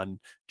 months. It's on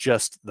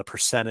just the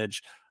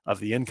percentage of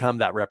the income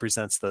that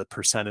represents the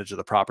percentage of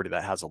the property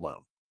that has a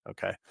loan.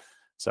 Okay,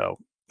 so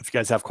if you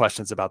guys have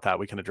questions about that,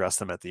 we can address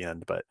them at the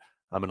end, but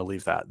I'm going to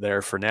leave that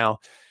there for now.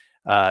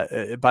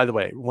 By the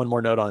way, one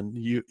more note on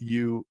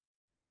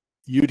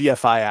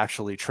UDFI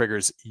actually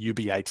triggers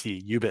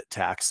UBIT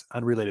tax,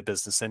 unrelated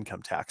business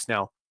income tax.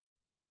 Now,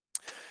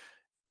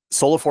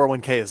 Solo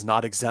 401k is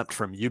not exempt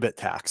from UBIT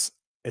tax.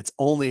 It's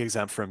only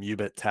exempt from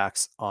UBIT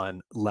tax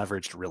on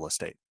leveraged real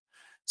estate.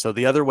 So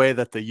the other way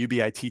that the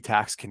UBIT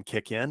tax can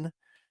kick in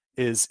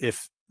is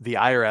if the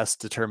IRS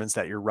determines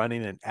that you're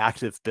running an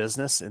active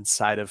business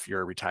inside of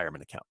your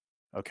retirement account.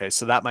 Okay,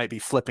 so that might be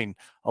flipping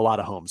a lot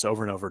of homes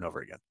over and over and over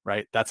again,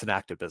 right? That's an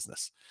active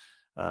business.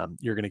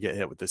 You're going to get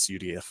hit with this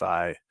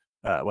UDFI.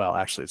 Well,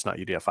 actually, it's not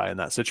UDFI in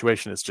that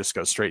situation. It's just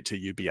go straight to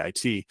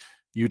UBIT.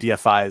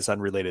 UDFI is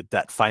unrelated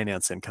debt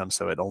finance income,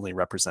 so it only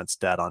represents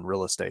debt on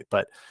real estate.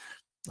 But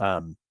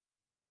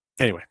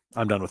anyway,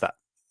 I'm done with that.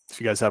 If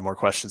you guys have more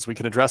questions, we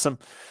can address them.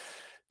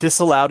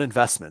 Disallowed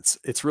investments.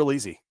 It's real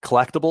easy.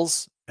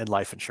 Collectibles and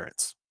life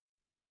insurance.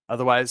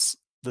 Otherwise,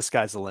 the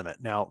sky's the limit.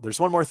 Now, there's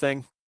one more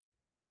thing,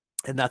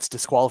 and that's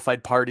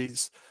disqualified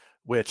parties,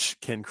 which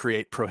can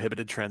create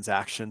prohibited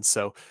transactions.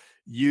 So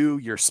you,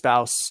 your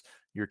spouse,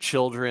 your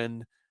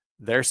children,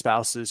 their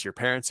spouses, your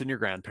parents and your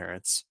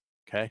grandparents,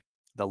 okay,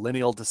 the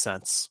lineal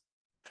descents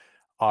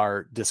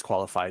are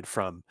disqualified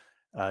from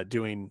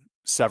doing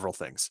several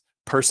things.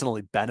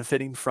 Personally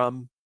benefiting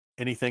from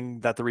anything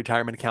that the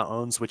retirement account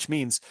owns, which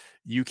means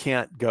you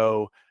can't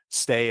go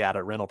stay at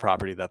a rental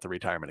property that the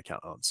retirement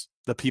account owns.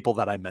 The people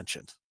that I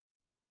mentioned.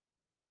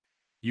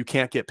 You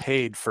can't get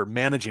paid for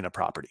managing a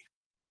property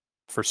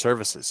for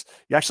services.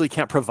 You actually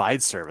can't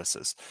provide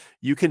services.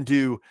 You can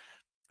do,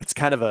 it's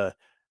kind of a,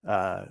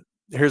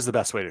 here's the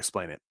best way to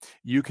explain it.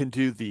 You can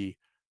do the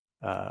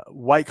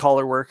white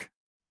collar work,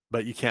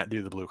 but you can't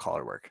do the blue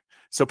collar work.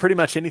 So pretty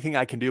much anything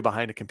I can do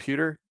behind a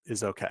computer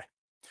is okay.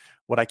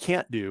 What I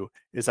can't do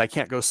is I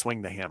can't go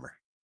swing the hammer.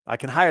 I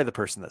can hire the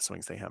person that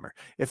swings the hammer.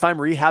 If I'm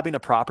rehabbing a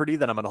property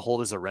that I'm going to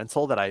hold as a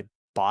rental that I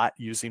bought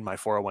using my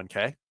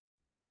 401k,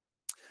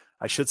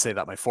 I should say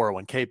that my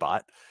 401k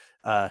bought,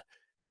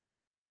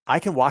 I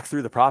can walk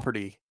through the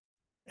property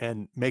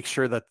and make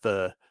sure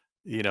that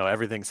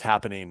everything's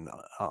happening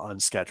on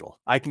schedule.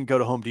 I can go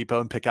to Home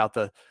Depot and pick out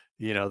the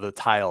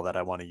tile that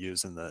I want to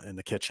use in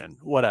the kitchen,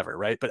 whatever,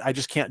 right? But I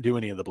just can't do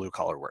any of the blue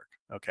collar work.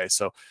 Okay.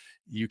 So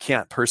you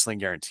can't personally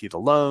guarantee the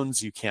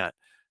loans. You can't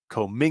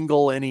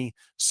commingle any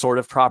sort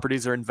of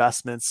properties or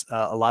investments.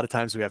 A lot of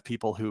times we have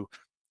people who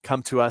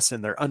come to us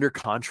and they're under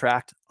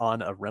contract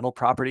on a rental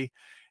property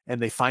and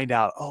they find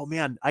out, oh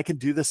man, I can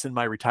do this in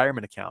my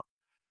retirement account.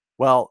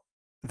 Well,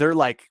 they're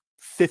like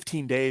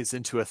 15 days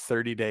into a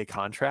 30-day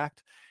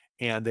contract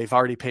and they've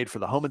already paid for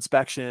the home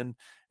inspection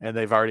and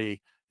they've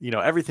already,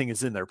 everything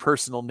is in their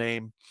personal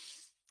name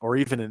or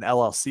even an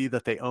LLC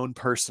that they own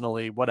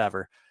personally,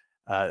 whatever,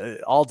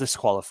 all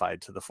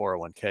disqualified to the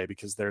 401k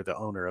because they're the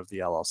owner of the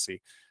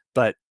LLC.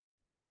 But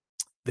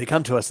they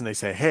come to us and they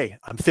say, hey,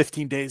 I'm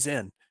 15 days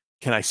in.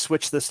 Can I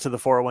switch this to the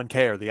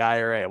 401k or the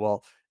IRA?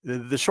 Well,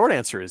 the short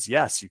answer is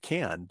yes, you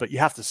can, but you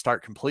have to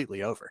start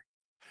completely over.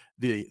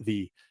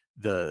 The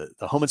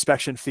home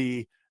inspection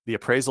fee, the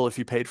appraisal, if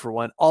you paid for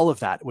one, all of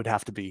that would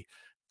have to be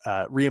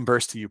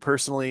reimbursed to you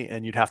personally,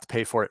 and you'd have to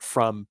pay for it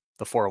from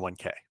the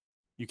 401k.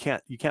 You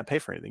can't pay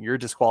for anything. You're a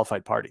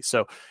disqualified party.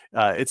 So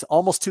it's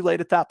almost too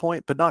late at that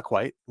point, but not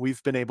quite.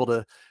 We've been able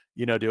to,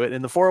 do it.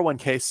 And the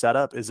 401k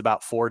setup is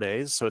about 4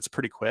 days. So it's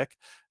pretty quick.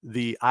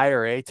 The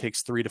IRA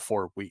takes 3 to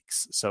 4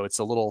 weeks. So it's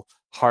a little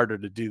harder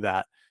to do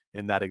that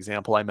in that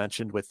example I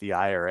mentioned with the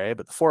IRA,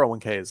 but the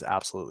 401k is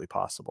absolutely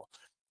possible.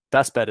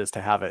 Best bet is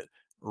to have it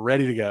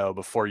ready to go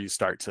before you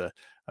start to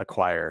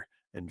acquire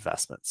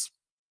investments.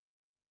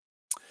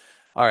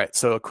 All right,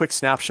 so a quick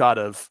snapshot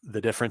of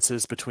the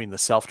differences between the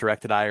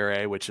self-directed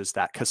IRA, which is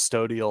that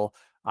custodial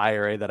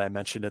IRA that I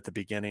mentioned at the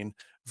beginning,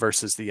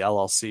 versus the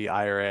LLC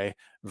IRA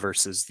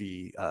versus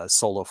the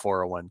solo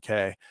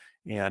 401k.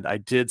 And I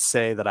did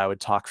say that I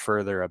would talk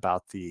further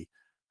about the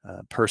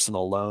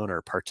personal loan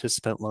or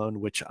participant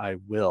loan, which I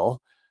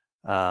will.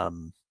 I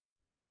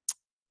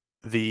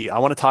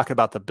want to talk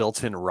about the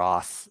built-in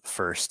Roth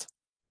first.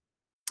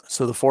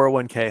 So the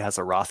 401k has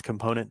a Roth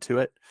component to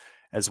it,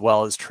 as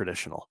well as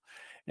traditional.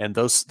 And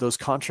those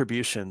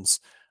contributions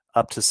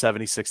up to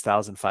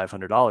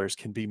 $76,500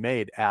 can be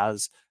made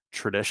as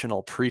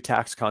traditional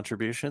pre-tax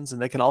contributions,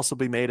 and they can also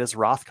be made as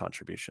Roth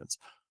contributions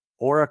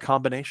or a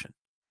combination.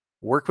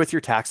 Work with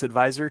your tax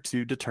advisor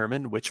to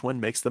determine which one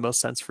makes the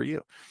most sense for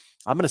you.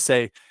 I'm going to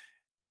say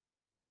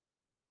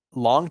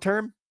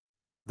long-term,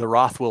 the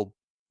Roth will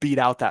beat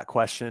out that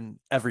question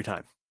every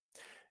time.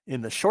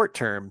 In the short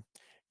term,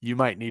 you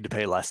might need to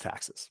pay less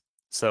taxes.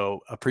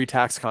 So a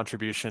pre-tax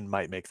contribution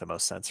might make the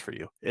most sense for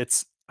you.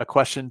 It's a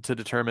question to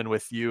determine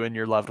with you and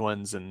your loved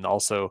ones and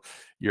also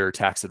your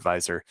tax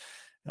advisor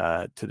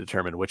to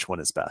determine which one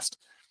is best.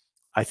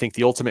 I think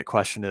the ultimate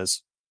question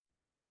is,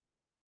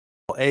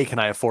 well, A, can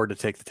I afford to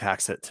take the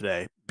tax hit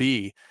today?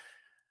 B,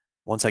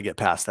 once I get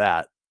past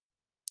that,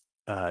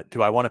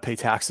 do I want to pay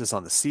taxes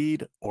on the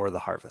seed or the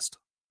harvest?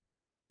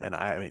 And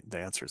I mean, the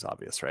answer is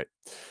obvious, right?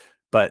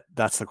 But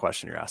that's the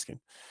question you're asking.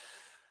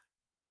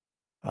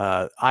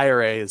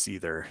 IRA is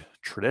either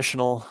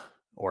traditional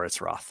or it's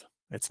Roth.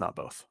 It's not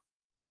both.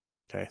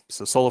 Okay,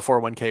 so solo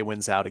 401k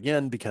wins out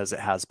again because it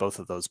has both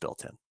of those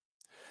built in.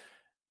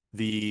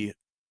 The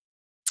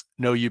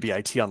no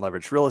UBIT on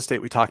leveraged real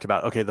estate we talked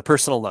about. Okay, the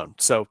personal loan.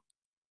 So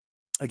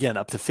again,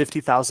 up to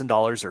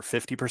 $50,000 or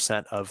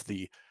 50% of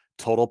the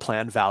total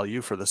plan value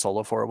for the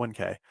solo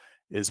 401k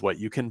is what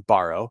you can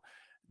borrow.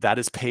 That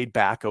is paid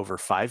back over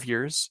 5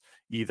 years,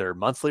 either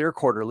monthly or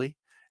quarterly,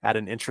 at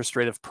an interest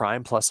rate of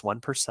prime plus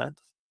 1%.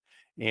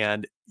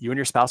 And you and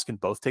your spouse can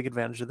both take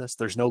advantage of this.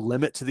 There's no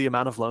limit to the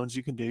amount of loans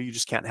you can do. You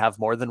just can't have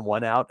more than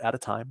one out at a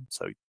time.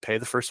 So you pay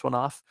the first one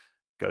off,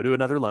 go to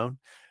another loan.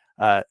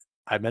 I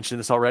mentioned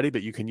this already,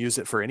 but you can use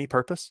it for any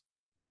purpose.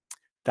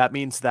 That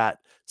means that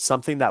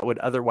something that would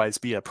otherwise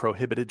be a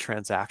prohibited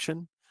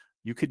transaction,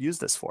 you could use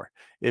this for.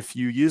 If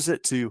you use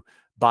it to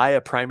buy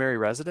a primary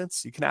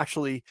residence, you can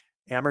actually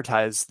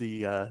amortize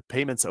the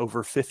payments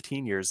over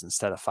 15 years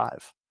instead of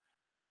 5.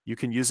 You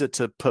can use it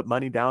to put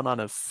money down on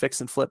a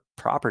fix and flip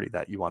property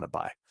that you want to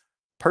buy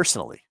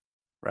personally,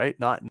 right?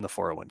 Not in the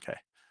 401k.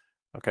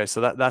 Okay,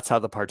 so that's how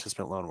the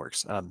participant loan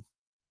works.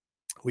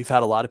 We've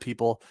had a lot of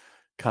people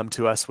come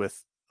to us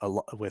with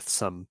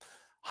some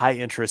high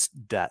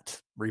interest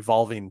debt,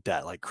 revolving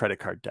debt, like credit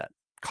card debt,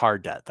 car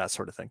debt, that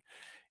sort of thing.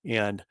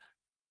 And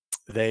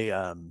they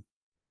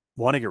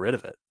want to get rid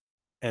of it.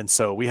 And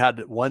so we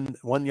had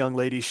one young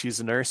lady, she's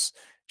a nurse.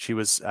 She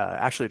was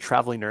actually a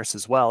traveling nurse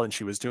as well, and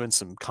she was doing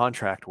some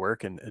contract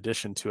work in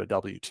addition to a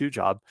W-2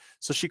 job.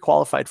 So she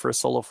qualified for a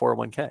solo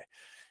 401k.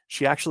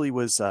 She actually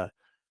was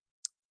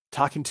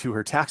talking to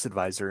her tax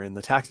advisor, and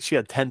she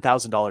had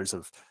 $10,000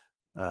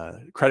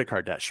 of credit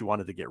card debt she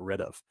wanted to get rid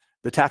of.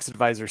 the tax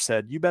advisor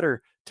said, you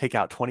better take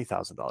out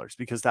 $20,000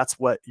 because that's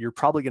what you're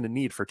probably going to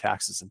need for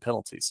taxes and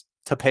penalties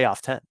to pay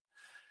off 10.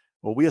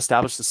 Well, we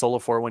established a solo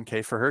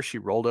 401k for her. She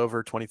rolled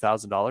over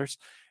 $20,000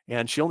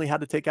 and she only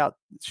had to take out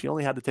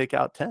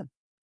 10,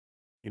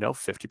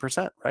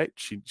 50%, right?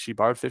 She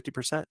borrowed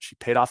 50%. She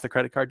paid off the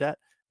credit card debt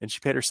and she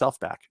paid herself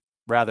back.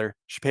 Rather,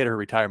 she paid her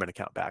retirement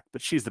account back,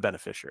 but she's the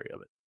beneficiary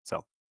of it.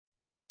 So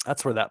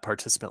that's where that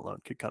participant loan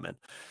could come in.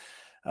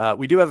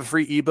 We do have a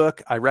free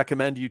ebook I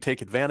recommend you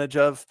take advantage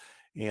of,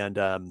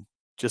 and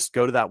just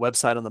go to that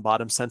website on the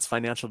bottom,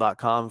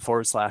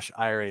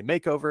 SenseFinancial.com/IRA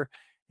makeover,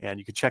 and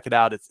you can check it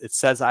out. It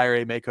says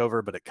IRA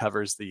makeover, but it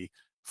covers the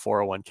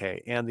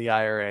 401k and the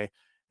IRA.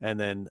 And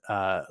then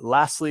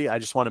lastly, I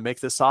just want to make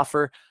this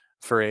offer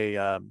for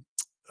a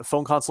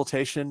phone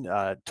consultation,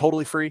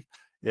 totally free.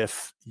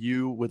 If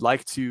you would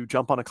like to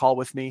jump on a call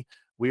with me,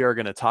 we are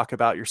going to talk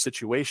about your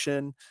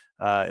situation.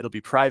 It'll be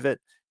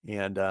private,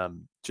 and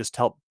just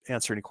help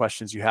answer any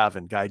questions you have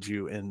and guide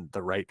you in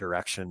the right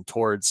direction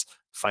towards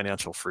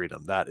financial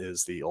freedom. That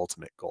is the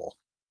ultimate goal.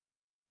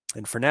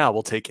 And for now,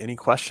 we'll take any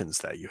questions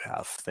that you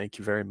have. Thank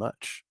you very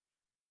much.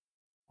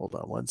 Hold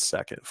on one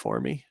second for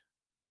me.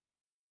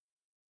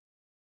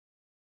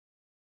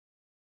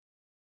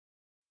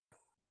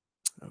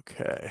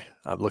 Okay,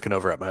 I'm looking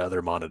over at my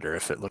other monitor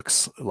if it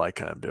looks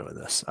like I'm doing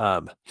this.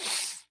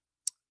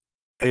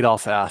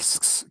 Adolph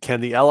asks, can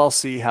the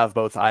LLC have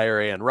both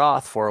IRA and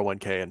Roth,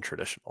 401k, and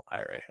traditional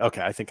IRA?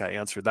 Okay, I think I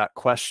answered that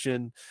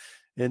question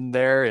in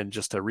there. And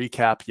just to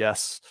recap,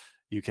 yes,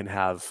 you can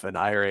have an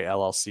IRA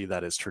LLC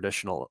that is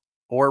traditional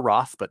or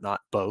Roth, but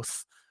not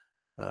both.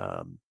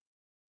 And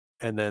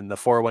then the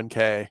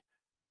 401k,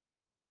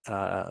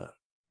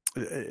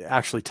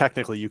 actually,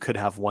 technically, you could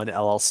have one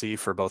LLC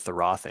for both the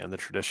Roth and the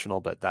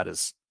traditional, but that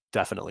is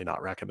definitely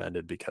not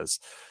recommended because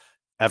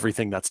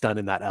everything that's done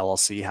in that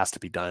LLC has to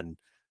be done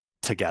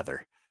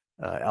together.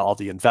 All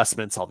the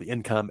investments, all the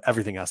income,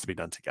 everything has to be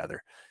done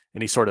together.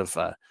 Any sort of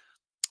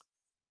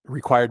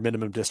required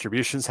minimum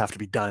distributions have to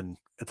be done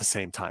at the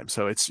same time.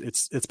 So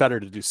it's better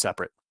to do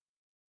separate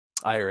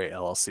IRA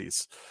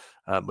LLCs.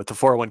 With the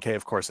 401k,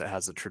 of course, it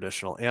has the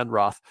traditional and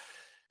Roth.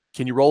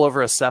 Can you roll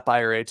over a SEP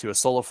IRA to a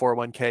solo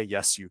 401k?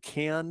 Yes, you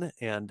can.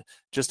 And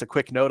just a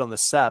quick note on the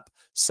SEP,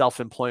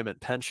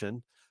 self-employment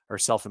pension or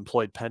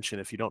self-employed pension.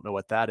 If you don't know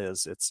what that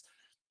is,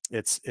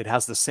 it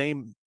has the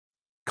same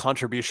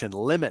contribution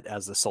limit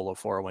as the solo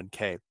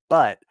 401k,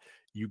 but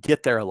you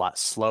get there a lot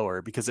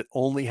slower because it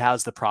only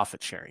has the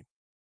profit sharing.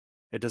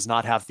 It does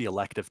not have the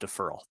elective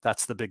deferral.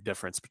 That's the big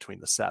difference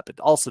between the SEP. It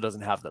also doesn't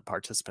have the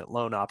participant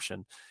loan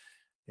option.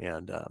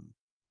 And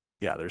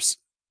yeah, those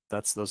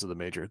are the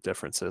major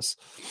differences.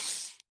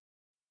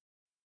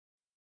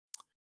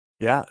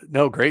 Yeah,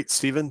 no, great,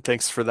 Stephen.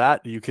 Thanks for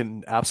that. You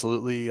can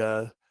absolutely,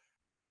 an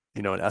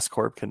S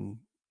Corp can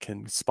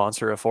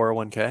sponsor a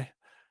 401k.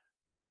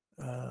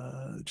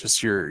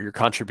 Just your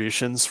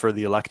contributions for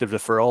the elective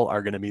deferral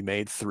are going to be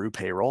made through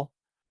payroll.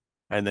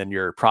 And then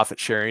your profit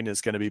sharing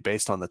is going to be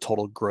based on the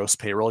total gross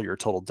payroll, your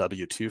total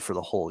W-2 for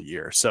the whole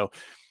year. So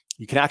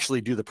you can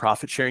actually do the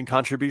profit sharing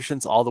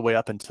contributions all the way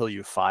up until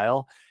you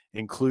file,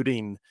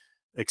 including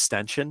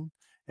extension.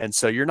 And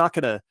so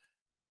typically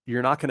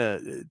you're not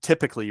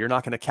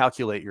going to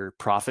calculate your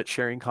profit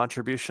sharing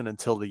contribution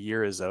until the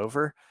year is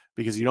over,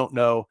 because you don't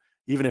know,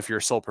 even if you're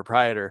a sole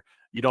proprietor,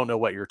 you don't know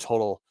what your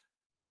total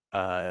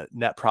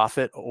net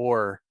profit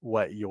or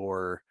what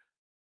your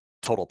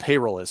total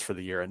payroll is for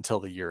the year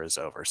until the year is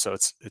over. So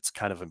it's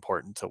kind of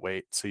important to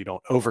wait so you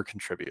don't over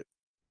contribute.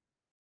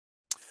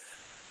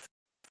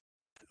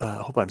 I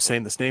hope I'm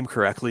saying this name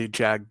correctly.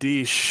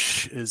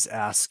 Jagdish is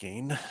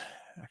asking,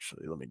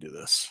 actually, let me do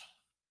this.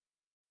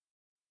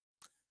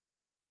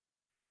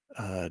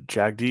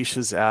 Jagdish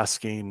is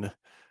asking,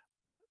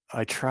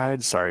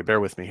 sorry, bear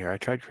with me here. I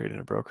tried creating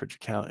a brokerage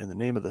account in the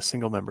name of the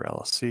single member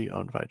LLC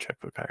owned by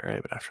Checkbook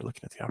IRA, but after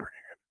looking at the operating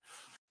agreement.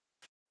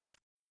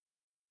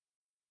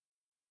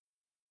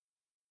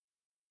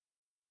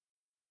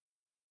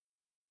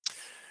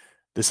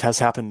 This has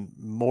happened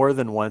more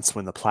than once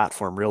when the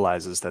platform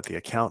realizes that the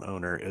account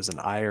owner is an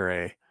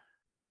IRA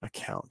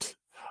account.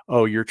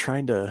 Oh, you're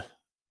trying to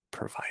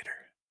provider.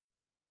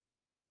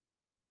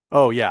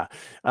 Oh yeah,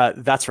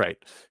 that's right.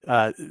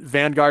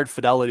 Vanguard,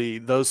 Fidelity,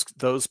 those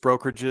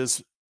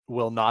brokerages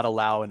will not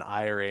allow an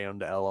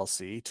IRA-owned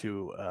LLC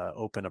to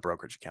open a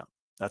brokerage account.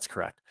 That's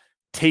correct.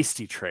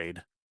 Tasty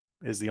Trade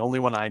is the only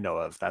one I know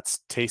of. That's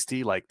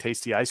tasty, like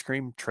tasty ice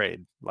cream,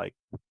 trade, like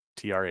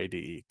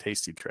TRADE,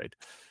 Tasty Trade.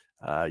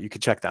 You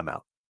could check them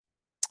out.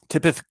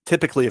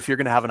 Typically, if you're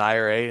going to have an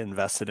IRA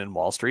invested in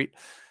Wall Street,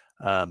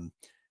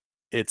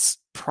 it's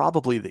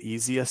probably the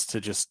easiest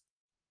to just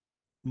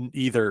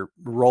either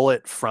roll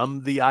it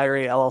from the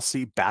IRA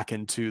LLC back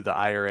into the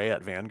IRA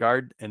at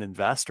Vanguard and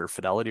invest, or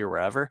Fidelity or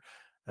wherever,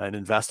 and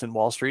invest in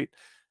Wall Street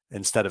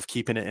instead of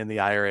keeping it in the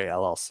IRA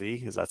LLC,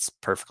 because that's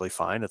perfectly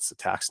fine. It's a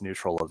tax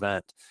neutral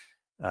event.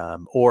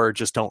 Or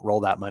just don't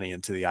roll that money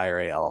into the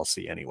IRA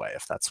LLC anyway,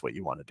 if that's what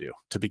you want to do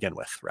to begin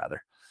with,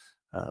 rather.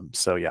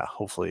 So yeah,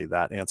 hopefully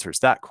that answers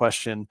that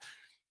question.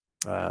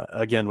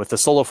 Again, with the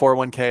solo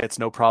 401k, it's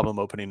no problem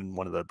opening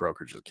one of the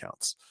brokerage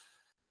accounts.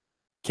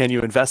 Can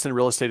you invest in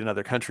real estate in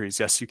other countries?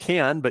 Yes, you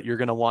can, but you're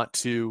going to want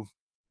to,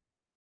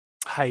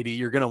 Heidi,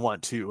 you're going to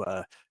want to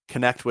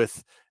connect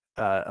with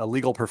a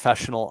legal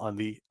professional on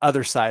the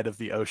other side of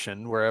the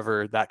ocean,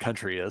 wherever that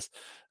country is,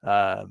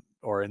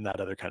 or in that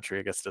other country.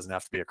 I guess it doesn't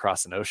have to be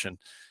across an ocean.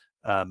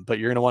 But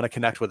you're going to want to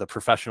connect with a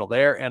professional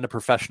there and a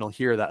professional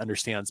here that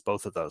understands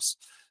both of those.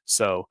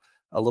 So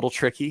a little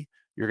tricky.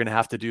 You're going to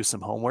have to do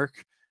some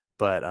homework.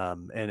 But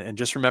and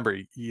just remember,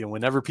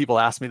 whenever people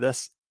ask me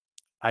this,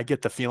 I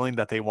get the feeling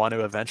that they want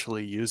to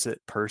eventually use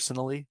it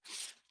personally,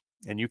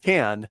 and you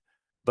can,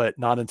 but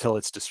not until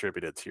it's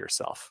distributed to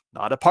yourself.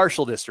 Not a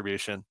partial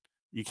distribution.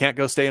 You can't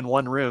go stay in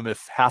one room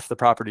if half the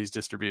property is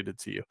distributed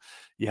to you.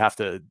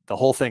 The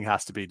whole thing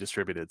has to be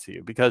distributed to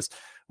you, because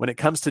when it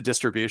comes to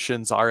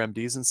distributions,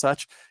 RMDs and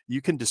such,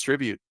 you can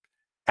distribute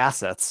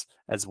assets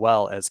as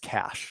well as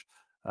cash.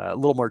 A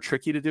little more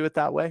tricky to do it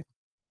that way,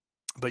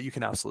 but you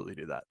can absolutely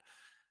do that.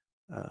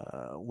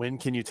 When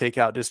can you take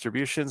out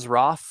distributions?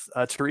 Roth,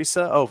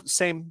 Teresa? Oh,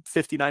 same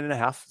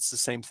 59.5. It's the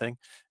same thing.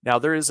 Now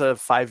there is a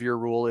 5-year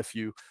rule if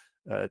you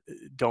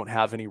don't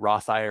have any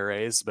Roth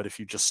IRAs, but if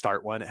you just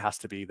start one, it has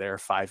to be there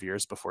 5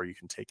 years before you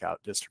can take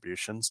out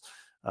distributions.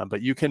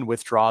 But you can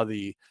withdraw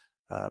the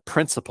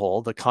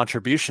principal, the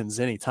contributions,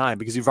 anytime,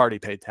 because you've already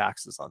paid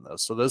taxes on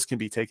those. So those can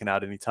be taken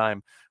out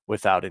anytime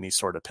without any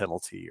sort of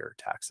penalty or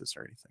taxes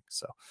or anything.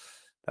 So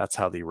that's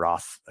how the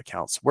Roth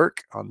accounts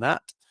work on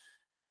that.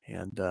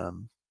 And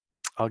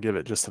I'll give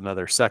it just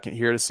another second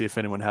here to see if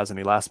anyone has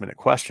any last minute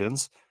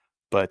questions.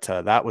 But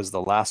that was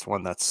the last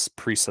one that's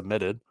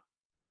pre-submitted.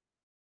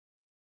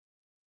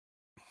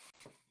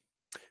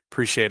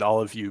 Appreciate all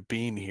of you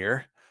being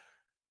here.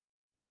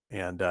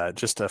 And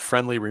just a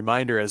friendly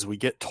reminder, as we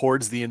get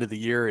towards the end of the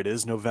year, it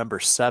is November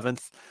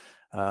 7th.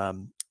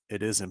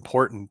 It is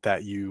important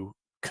that you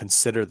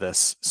consider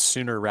this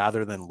sooner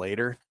rather than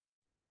later,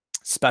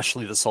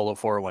 especially the solo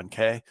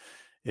 401k,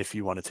 if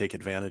you want to take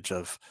advantage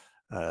of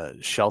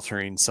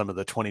sheltering some of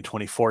the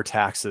 2024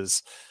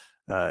 taxes,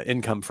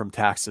 income from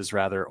taxes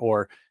rather,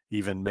 or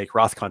even make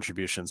Roth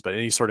contributions. But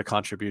any sort of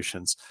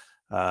contributions,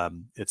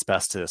 it's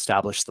best to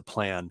establish the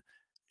plan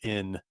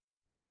in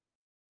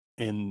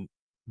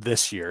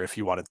this year if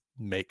you want to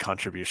make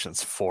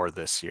contributions for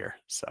this year.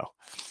 So,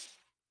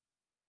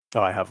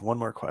 oh, I have one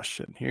more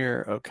question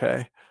here.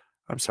 Okay.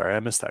 I'm sorry,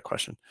 I missed that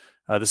question.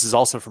 This is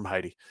also from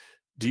Heidi.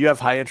 Do you have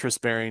high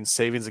interest bearing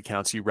savings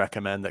accounts you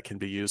recommend that can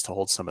be used to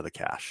hold some of the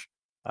cash?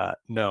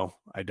 No,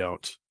 I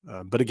don't.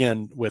 But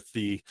again, with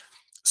the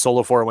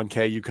solo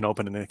 401k, you can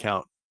open an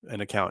account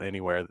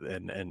anywhere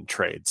and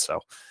trade. So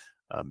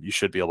you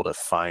should be able to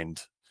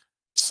find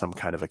some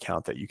kind of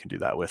account that you can do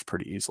that with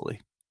pretty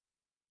easily.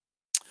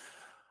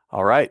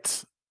 All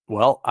right.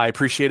 Well, I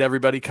appreciate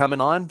everybody coming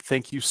on.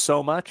 Thank you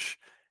so much.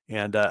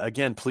 And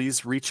again,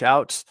 please reach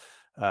out.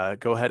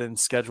 Go ahead and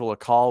schedule a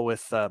call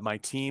with my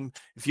team.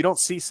 If you don't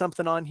see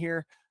something on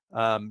here,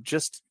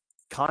 just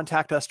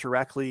contact us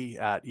directly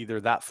at either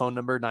that phone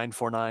number,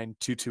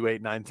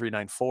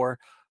 949-228-9394,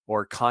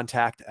 or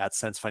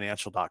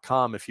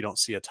contact@SenseFinancial.com if you don't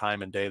see a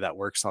time and day that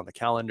works on the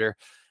calendar.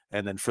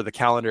 And then for the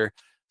calendar,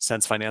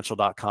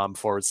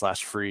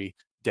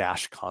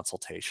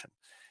 SenseFinancial.com/free-consultation.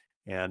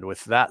 And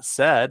with that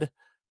said,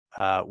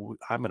 I'm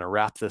going to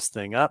wrap this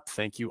thing up.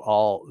 Thank you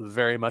all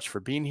very much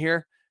for being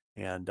here,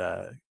 and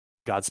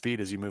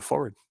Godspeed as you move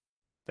forward.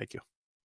 Thank you.